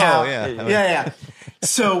create an account. Yeah.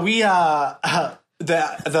 So we the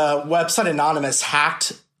website Anonymous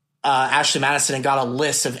hacked Ashley Madison and got a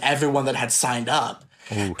list of everyone that had signed up.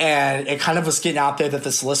 Ooh. And it kind of was getting out there that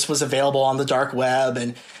this list was available on the dark web,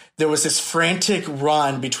 and there was this frantic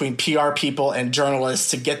run between PR people and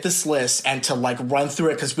journalists to get this list and to run through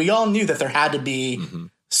it, because we all knew that there had to be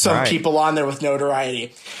some people on there with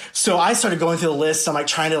notoriety. So I started going through the list. I'm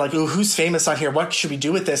trying to who's famous on here? What should we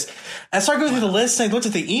do with this? I started going through the list and I looked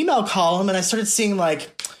at the email column and I started seeing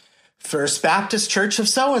First Baptist Church of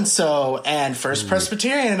so-and-so and First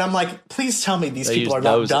Presbyterian. And I'm please tell me these people are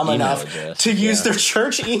not dumb enough to use their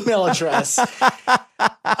church email address.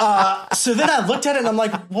 So then I looked at it and I'm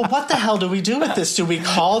well, what the hell do we do with this? Do we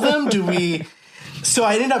call them? So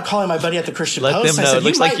I ended up calling my buddy at the Christian Post. Let them know. It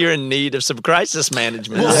looks like you're in need of some crisis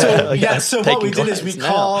management. Well, so what we did is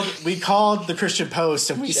we called the Christian Post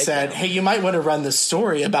and we said, hey, you might want to run this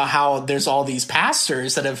story about how there's all these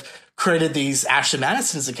pastors that have created these Ashley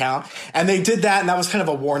Madison's account. And they did that, and that was kind of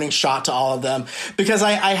a warning shot to all of them, because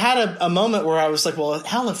I had a moment where I was well,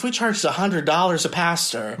 hell, if we charged $100 a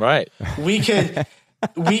pastor, right, we could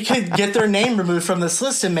get their name removed from this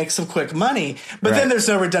list and make some quick money. But then there's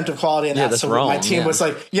no redemptive quality in that. That's so wrong. My team was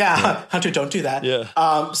Hunter, don't do that.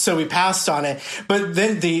 Yeah. So we passed on it. But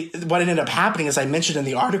then what ended up happening is I mentioned in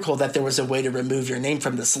the article that there was a way to remove your name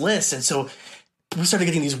from this list. And so we started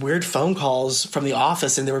getting these weird phone calls from the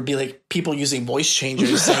office, and there would be people using voice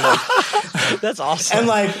changers saying that's awesome.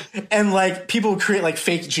 And people would create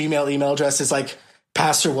fake Gmail email addresses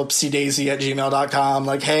Pastor Whoopsie Daisy at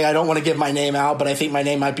gmail.com. Hey, I don't want to give my name out, but I think my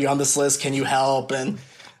name might be on this list. Can you help? And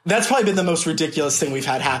that's probably been the most ridiculous thing we've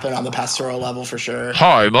had happen on the pastoral level for sure.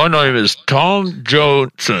 Hi, my name is Tom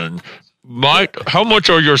Johnson. Mike, how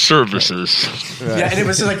much are your services? Right. Yeah, and it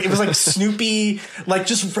was like Snoopy, like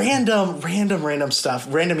just random stuff,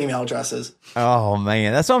 random email addresses. Oh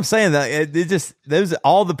man, that's what I'm saying. That it just those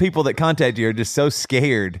all the people that contact you are just so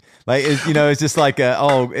scared. Like it's just like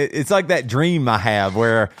it's like that dream I have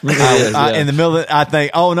where I, in the middle of it, I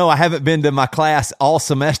think, oh no, I haven't been to my class all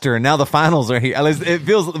semester and now the finals are here. It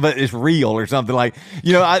feels, but it's real or something. Like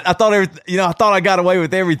I thought I thought I got away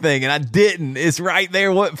with everything and I didn't. It's right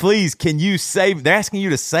there. What? Please, can you save? They're asking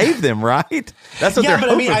you to save them, right? That's what they're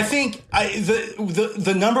hoping. I mean, I think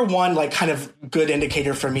the number one like kind of good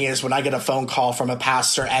indicator for me is when I get a phone call from a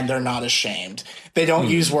pastor and they're not ashamed. They don't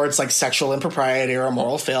use words like sexual impropriety or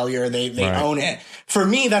moral failure. They right. own it. For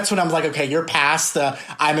me, that's when I'm like, okay, you're past the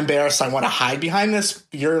I'm embarrassed, I want to hide behind this.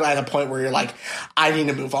 You're at a point where you're like, I need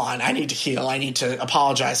to move on. I need to heal. I need to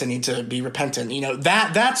apologize. I need to be repentant.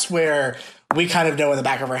 That's where we kind of know in the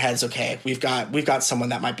back of our heads, okay, we've got someone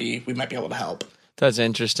that we might be able to help. That's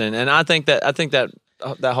interesting. And I think that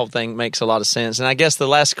whole thing makes a lot of sense. And I guess the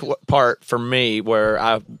last part for me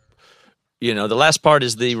where the last part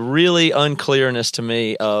is the really unclearness to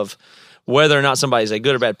me of whether or not somebody's a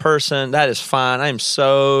good or bad person. That is fine. I am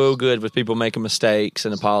so good with people making mistakes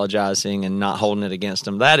and apologizing and not holding it against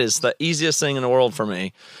them. That is the easiest thing in the world for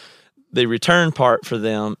me. The return part for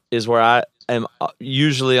them is where I am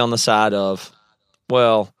usually on the side of,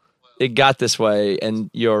 well, it got this way, and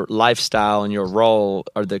your lifestyle and your role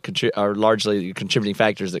are largely the contributing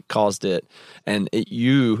factors that caused it. And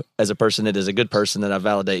you, as a person that is a good person that I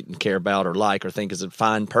validate and care about or like or think is a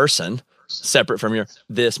fine person, separate from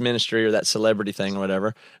this ministry or that celebrity thing or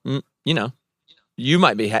whatever, you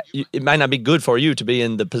might be. It might not be good for you to be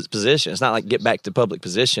in the position. It's not like get back to public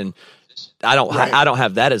position. I don't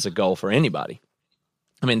have that as a goal for anybody.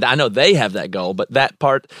 I mean, I know they have that goal, but that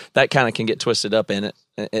part, that kind of can get twisted up in it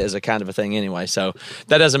as a kind of a thing anyway. So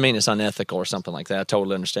that doesn't mean it's unethical or something like that. I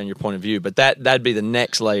totally understand your point of view, but that'd be the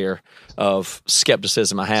next layer of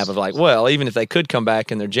skepticism I have of like, well, even if they could come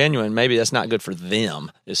back and they're genuine, maybe that's not good for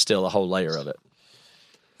them is still a whole layer of it.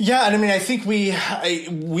 Yeah, and I mean, I think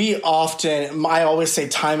I always say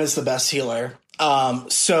time is the best healer.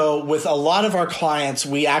 So with a lot of our clients,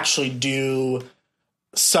 we actually do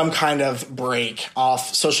some kind of break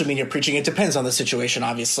off social media preaching. It depends on the situation,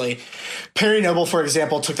 obviously. Perry Noble, for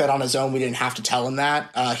example, took that on his own. We didn't have to tell him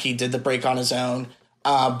that. He did the break on his own.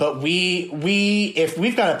 But if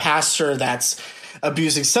we've got a pastor that's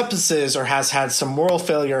abusing substances or has had some moral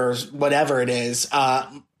failures, whatever it is,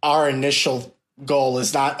 our initial goal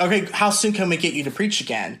is not, okay, how soon can we get you to preach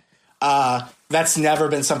again? That's never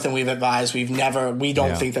been something we've advised. We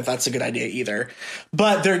don't think that that's a good idea either.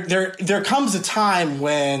 But there comes a time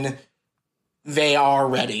when they are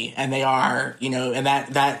ready and they are, and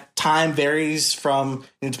that time varies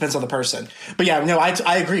it depends on the person. But yeah, no,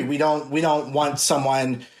 I agree. We don't want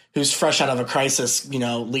someone who's fresh out of a crisis,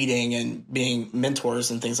 leading and being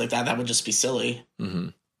mentors and things like that. That would just be silly. Mm-hmm.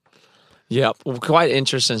 Yeah, well, quite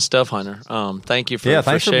interesting stuff, Hunter. Thank you for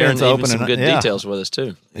sharing even some good details with us,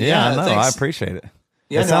 too. Yeah, I know. Thanks. I appreciate it.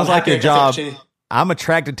 Yeah, it sounds like your job. I'm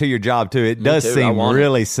attracted to your job, too. It does seem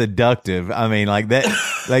really seductive. I mean, like that,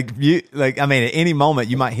 at any moment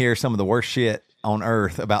you might hear some of the worst shit on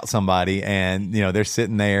earth about somebody, and, they're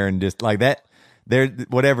sitting there and just like that.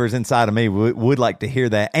 Whatever's inside of me would like to hear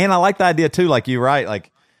that. And I like the idea, too, like you're right, like,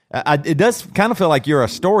 it does kind of feel like you're a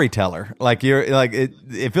storyteller. Like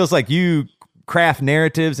it feels like you craft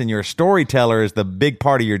narratives and you're a storyteller is the big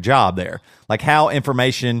part of your job there. Like how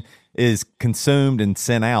information is consumed and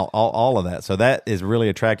sent out, all of that. So that is really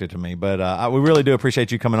attractive to me. But we really do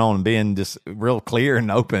appreciate you coming on and being just real clear and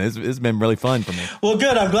open. It's been really fun for me. Well,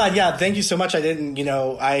 good. I'm glad. Yeah, thank you so much. I didn't, we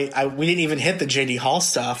didn't even hit the JD Hall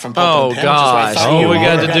stuff from Pope and Penn, gosh. We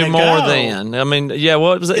got to do more then. I mean, yeah,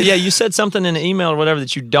 what was it? Yeah, you said something in an email or whatever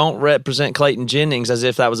that you don't represent Clayton Jennings as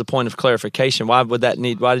if that was a point of clarification. Why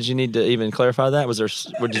did you need to even clarify that?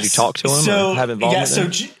 Did you talk to him or have involvement? So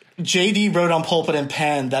JD wrote on Pulpit and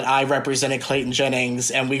Pen that I represented Clayton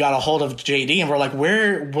Jennings, and we got a hold of JD, and we're like,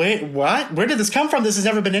 what? Where did this come from? This has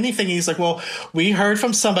never been anything. And he's like, well, we heard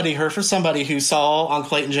from somebody who saw on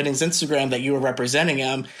Clayton Jennings' Instagram that you were representing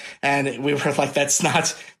him, and we were like, that's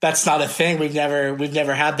not a thing. We've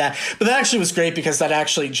never had that. But that actually was great because that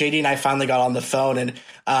actually JD and I finally got on the phone,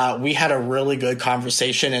 and we had a really good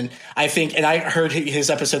conversation. And I heard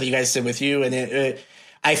his episode that you guys did with you, and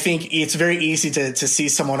I think it's very easy to see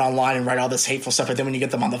someone online and write all this hateful stuff, but then when you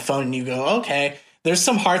get them on the phone and you go, okay, there's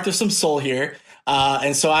some heart, there's some soul here.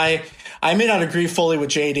 And so I I may not agree fully with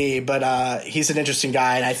JD, but he's an interesting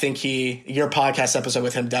guy, and I think your podcast episode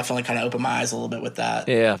with him definitely kind of opened my eyes a little bit with that.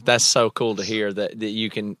 Yeah, that's so cool to hear that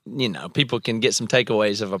you can, people can get some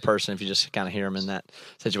takeaways of a person if you just kind of hear them in that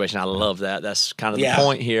situation. I love that. That's kind of the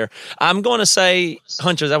point here. I'm going to say,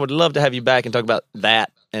 Hunters, I would love to have you back and talk about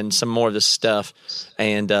that and some more of this stuff.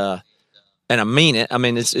 And I mean it. I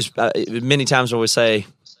mean, it's many times I always say,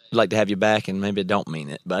 I'd like to have you back, and maybe I don't mean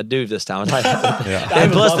it, but I do this time.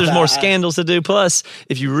 And plus, there's more scandals to do. Plus,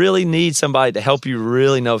 if you really need somebody to help you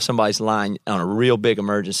really know if somebody's lying on a real big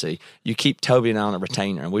emergency, you keep Toby and I on a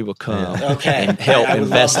retainer, and we will come and help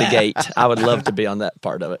investigate. I would love to be on that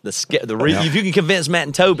part of it. If you can convince Matt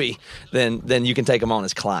and Toby, then you can take them on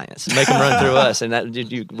as clients, make them run through us, and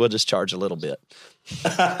we'll just charge a little bit.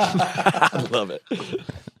 I love it.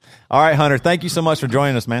 All right, Hunter, thank you so much for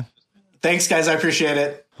joining us, man. Thanks, guys. I appreciate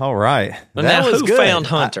it. All right. Well, now who found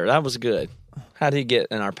Hunter? That was good. How did he get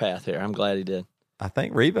in our path here? I'm glad he did. I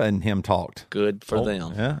think Reba and him talked. Good for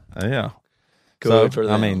them. Yeah. Good for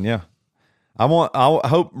them. I mean, yeah. I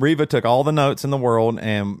hope Reba took all the notes in the world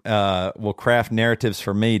and will craft narratives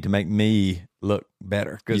for me to make me look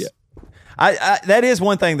better. Because that is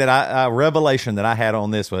one thing that a revelation that I had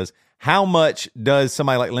on this was, how much does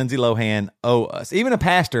somebody like Lindsay Lohan owe us? Even a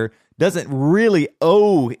pastor doesn't really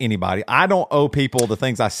owe anybody. I don't owe people the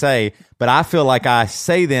things I say, but I feel like I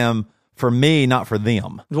say them for me, not for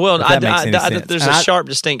them. Well, there's a sharp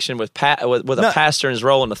distinction with a pastor and his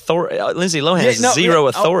role in authority. Lindsay Lohan has zero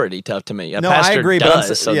authority to me. A pastor I agree,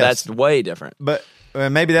 does, so that's way different. But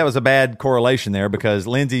maybe that was a bad correlation there, because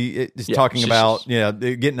Lindsay is talking about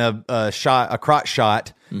getting a crotch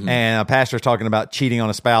shot, and a pastor's talking about cheating on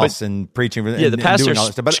a spouse and preaching. The pastor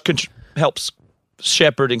helps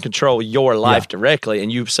shepherd and control your life directly,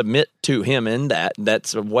 and you submit to him in that.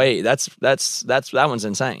 That's a way. That one's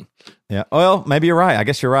insane. Yeah. Well, maybe you're right. I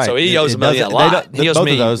guess you're right. So he owes me a lot. He owes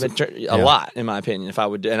me a lot, in my opinion, if I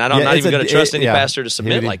would do. And I'm not even going to trust any pastor to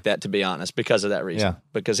submit like that, to be honest, because of that reason. Yeah.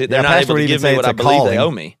 Because they're not able to give me what I believe they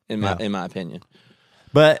owe me, in my opinion.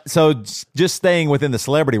 But so just staying within the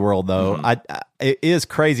celebrity world, though, it is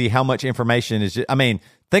crazy how much information is.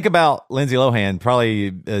 Think about Lindsay Lohan,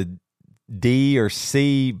 probably D or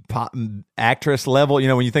C actress level.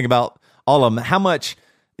 When you think about all of them, how much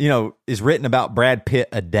is written about Brad Pitt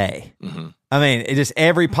a day. It just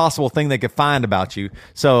every possible thing they could find about you.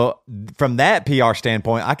 So from that PR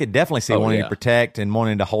standpoint, I could definitely see wanting to protect and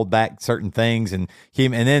wanting to hold back certain things, and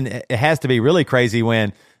then it has to be really crazy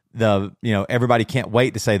when everybody can't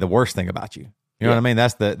wait to say the worst thing about you. You know what I mean?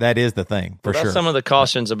 That is the thing for sure. Some of the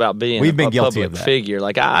cautions about being a public figure.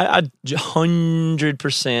 Like I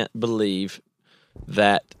 100% believe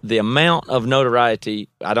that the amount of notoriety,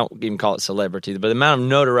 I don't even call it celebrity, but the amount of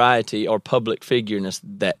notoriety or public figureness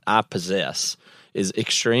that I possess is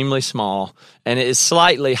extremely small, and it is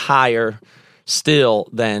slightly higher still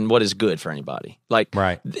than what is good for anybody. Like,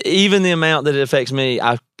 even the amount that it affects me,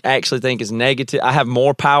 I actually think is negative. I have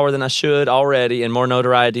more power than I should already, and more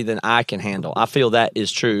notoriety than I can handle. I feel that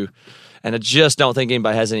is true, and I just don't think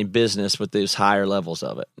anybody has any business with these higher levels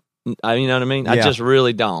of it. You know what I mean? I just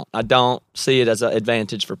really don't. I don't see it as an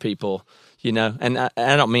advantage for people, and I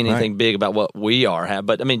don't mean anything big about what we have,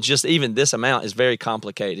 but just even this amount is very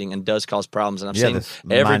complicating and does cause problems. And I've seen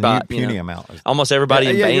everybody, almost everybody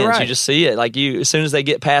in bands, you just see it. Like as soon as they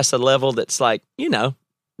get past a level that's like,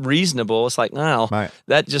 reasonable, it's like,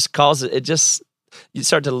 that just causes you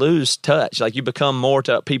start to lose touch. Like you become more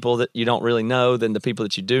to people that you don't really know than the people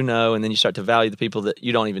that you do know, and then you start to value the people that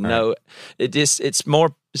you don't even know. It's just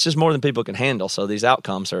more than people can handle. So these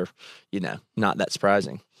outcomes are, not that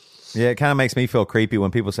surprising. Yeah, it kind of makes me feel creepy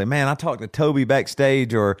when people say, "Man, I talked to Toby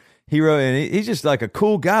backstage," or and he's just like a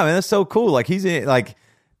cool guy. Man, that's so cool. Like he's like,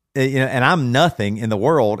 and I'm nothing in the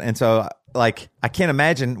world, and so like I can't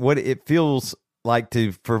imagine what it feels like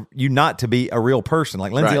for you not to be a real person.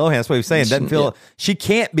 Like Lindsay Lohan, that's what he was saying. Doesn't feel she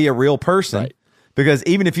can't be a real person because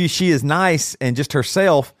even if she is nice and just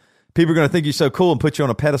herself, people are going to think you're so cool and put you on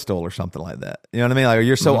a pedestal or something like that. You know what I mean? Like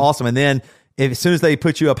you're so awesome, and then as soon as they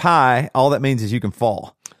put you up high, all that means is you can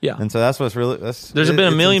fall. Yeah, and so that's what's really. There's been a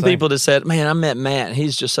million people that said, "Man, I met Matt, and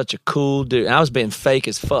he's just such a cool dude." And I was being fake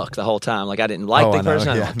as fuck the whole time. Like I didn't like the person.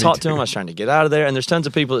 I didn't talk to him. I was trying to get out of there. And there's tons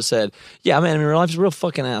of people that said, "Yeah, man, in real life, he's a real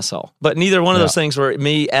fucking asshole." But neither one of those things were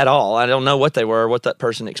me at all. I don't know what they were, or what that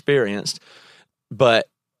person experienced, but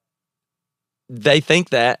they think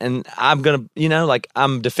that, and I'm gonna,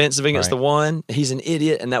 I'm defensive against the one. He's an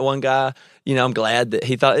idiot, and that one guy. I'm glad that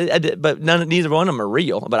he thought I did, but neither one of them are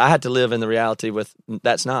real. But I had to live in the reality with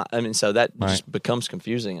that's not. So that just becomes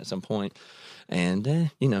confusing at some point. And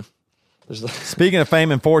Speaking of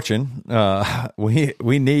fame and fortune, we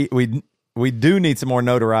we do need some more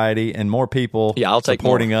notoriety and more people I'll take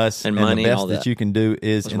supporting more. us. And money the and best all that. you can do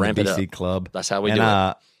is Let's in the ramp it BC up. Club. That's how we do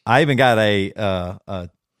it. I even got a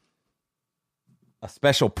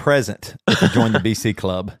special present if you join the BC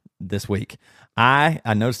Club this week. I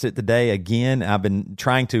noticed it today again. I've been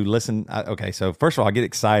trying to listen. Okay, so first of all, I get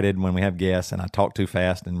excited when we have guests and I talk too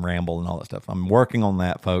fast and ramble and all that stuff. I'm working on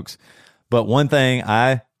that, folks. But one thing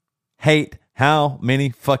I hate, how many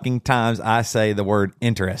fucking times I say the word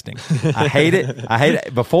interesting. I hate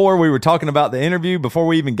it. Before we were talking about the interview, before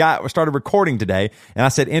we even started recording today, and I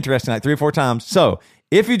said interesting like 3 or 4 times. So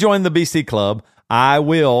if you join the BC Club, I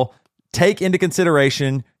will take into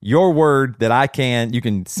consideration your word that you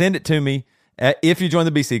can send it to me if you join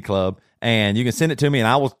the BC Club, and you can send it to me, and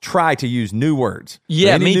I will try to use new words.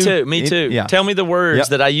 Yeah, me too. Yeah. Tell me the words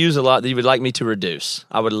that I use a lot that you would like me to reduce.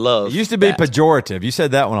 I would love It used to be that. pejorative. You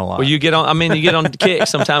said that one a lot. Well, you get on kick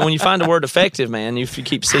sometime when you find a word effective, man. You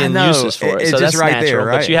keep seeing uses for it. It's So just that's right natural, there,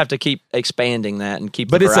 right? but you have to keep expanding that and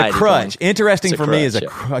keep But the it's a variety crutch. going. Interesting It's a for me is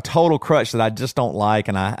crutch, a total crutch that I just don't like,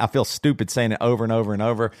 and I feel stupid saying it over and over and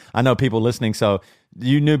over. I know people listening, so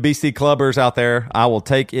you new BC Clubbers out there, I will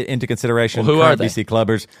take it into consideration. Well, who are they? BC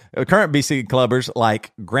Clubbers, current BC Clubbers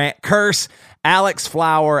like Grant Curse, Alex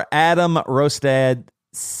Flower, Adam Rostad,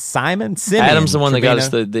 Simeon. Adam's the one that got us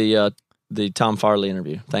Trevino. the Tom Farley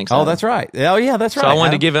interview. Thanks. Oh, Adam. that's right. Oh, yeah, that's right. So I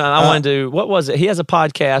wanted Adam. to give him. I wanted to. What was it? He has a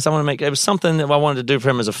podcast. It was something that I wanted to do for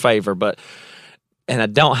him as a favor, and I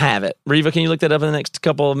don't have it. Reva, can you look that up in the next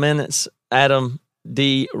couple of minutes? Adam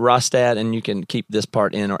D. Rostad, and you can keep this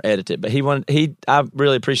part in or edit it. But I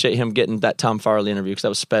really appreciate him getting that Tom Farley interview because that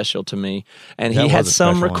was special to me. And he had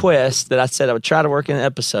some requests that I said I would try to work in an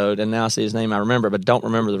episode, and now I see his name, I remember, but don't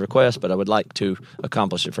remember the request, but I would like to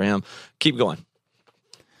accomplish it for him. Keep going.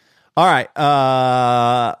 All right.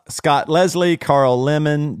 Scott Leslie, Carl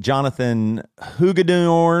Lemon, Jonathan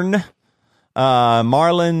Hugadorn,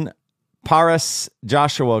 Marlon Paris,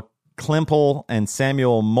 Joshua Klimple, and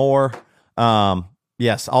Samuel Moore.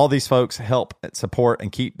 Yes, all these folks help support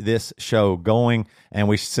and keep this show going, and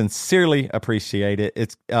we sincerely appreciate it.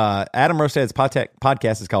 It's Adam Rostad's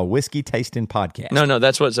podcast is called Whiskey Tasting Podcast. No,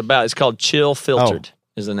 that's what it's about. It's called Chill Filtered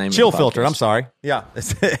is the name Chill of the podcast. Filtered, I'm sorry. Yeah.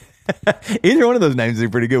 Either one of those names are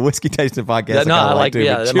pretty good. Whiskey Tasting Podcast. I like too,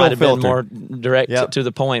 that might have been more direct Yep. to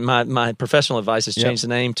the point. My professional advice is change the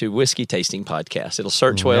name to Whiskey Tasting Podcast. It'll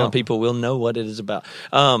search well, and people will know what it is about.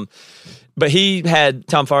 But he had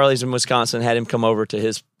Tom Farley's in Wisconsin, had him come over to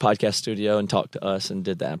his podcast studio and talk to us, and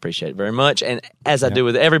did that. I appreciate it very much. And as I do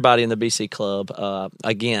with everybody in the BC Club,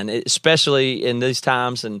 again, especially in these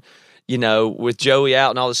times, and with Joey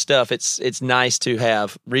out and all this stuff, it's nice to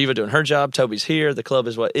have Reva doing her job. Toby's here. The club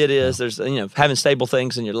is what it is. There's having stable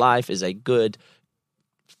things in your life is a good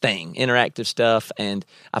thing, interactive stuff, and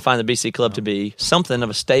I find the BC Club to be something of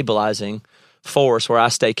a stabilizing force where I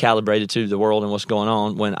stay calibrated to the world and what's going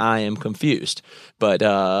on when I am confused. But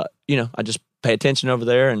I just pay attention over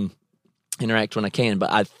there and interact when I can.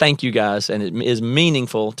 But I thank you guys, and it is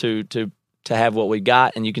meaningful to have what we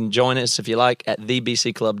got, and you can join us if you like at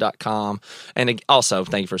thebcclub.com. And also,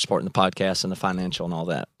 thank you for supporting the podcast and the financial and all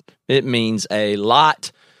that. It means a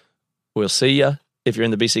lot. We'll see you if you're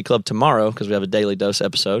in the BC Club tomorrow, because we have a Daily Dose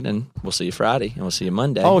episode, and we'll see you Friday, and we'll see you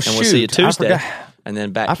Monday, and we'll see you Tuesday, and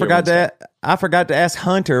then back. I forgot to ask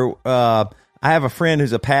Hunter. I have a friend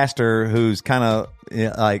who's a pastor who's kind of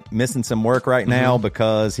like missing some work right now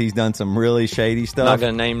because he's done some really shady stuff. Not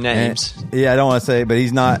going to name names. And, I don't want to say, but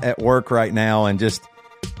he's not at work right now, and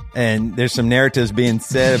there's some narratives being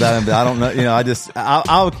said about him, but I don't know.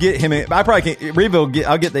 I'll get him. I probably can't.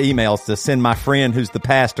 I'll get the emails to send my friend who's the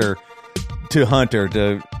pastor to Hunter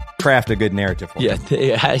to craft a good narrative for him.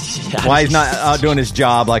 Why he's not out doing his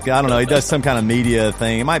job? Like, I don't know. He does some kind of media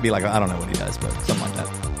thing. It might be like, I don't know what he does, but something like that.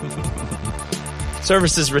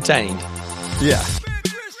 Services retained. Yeah.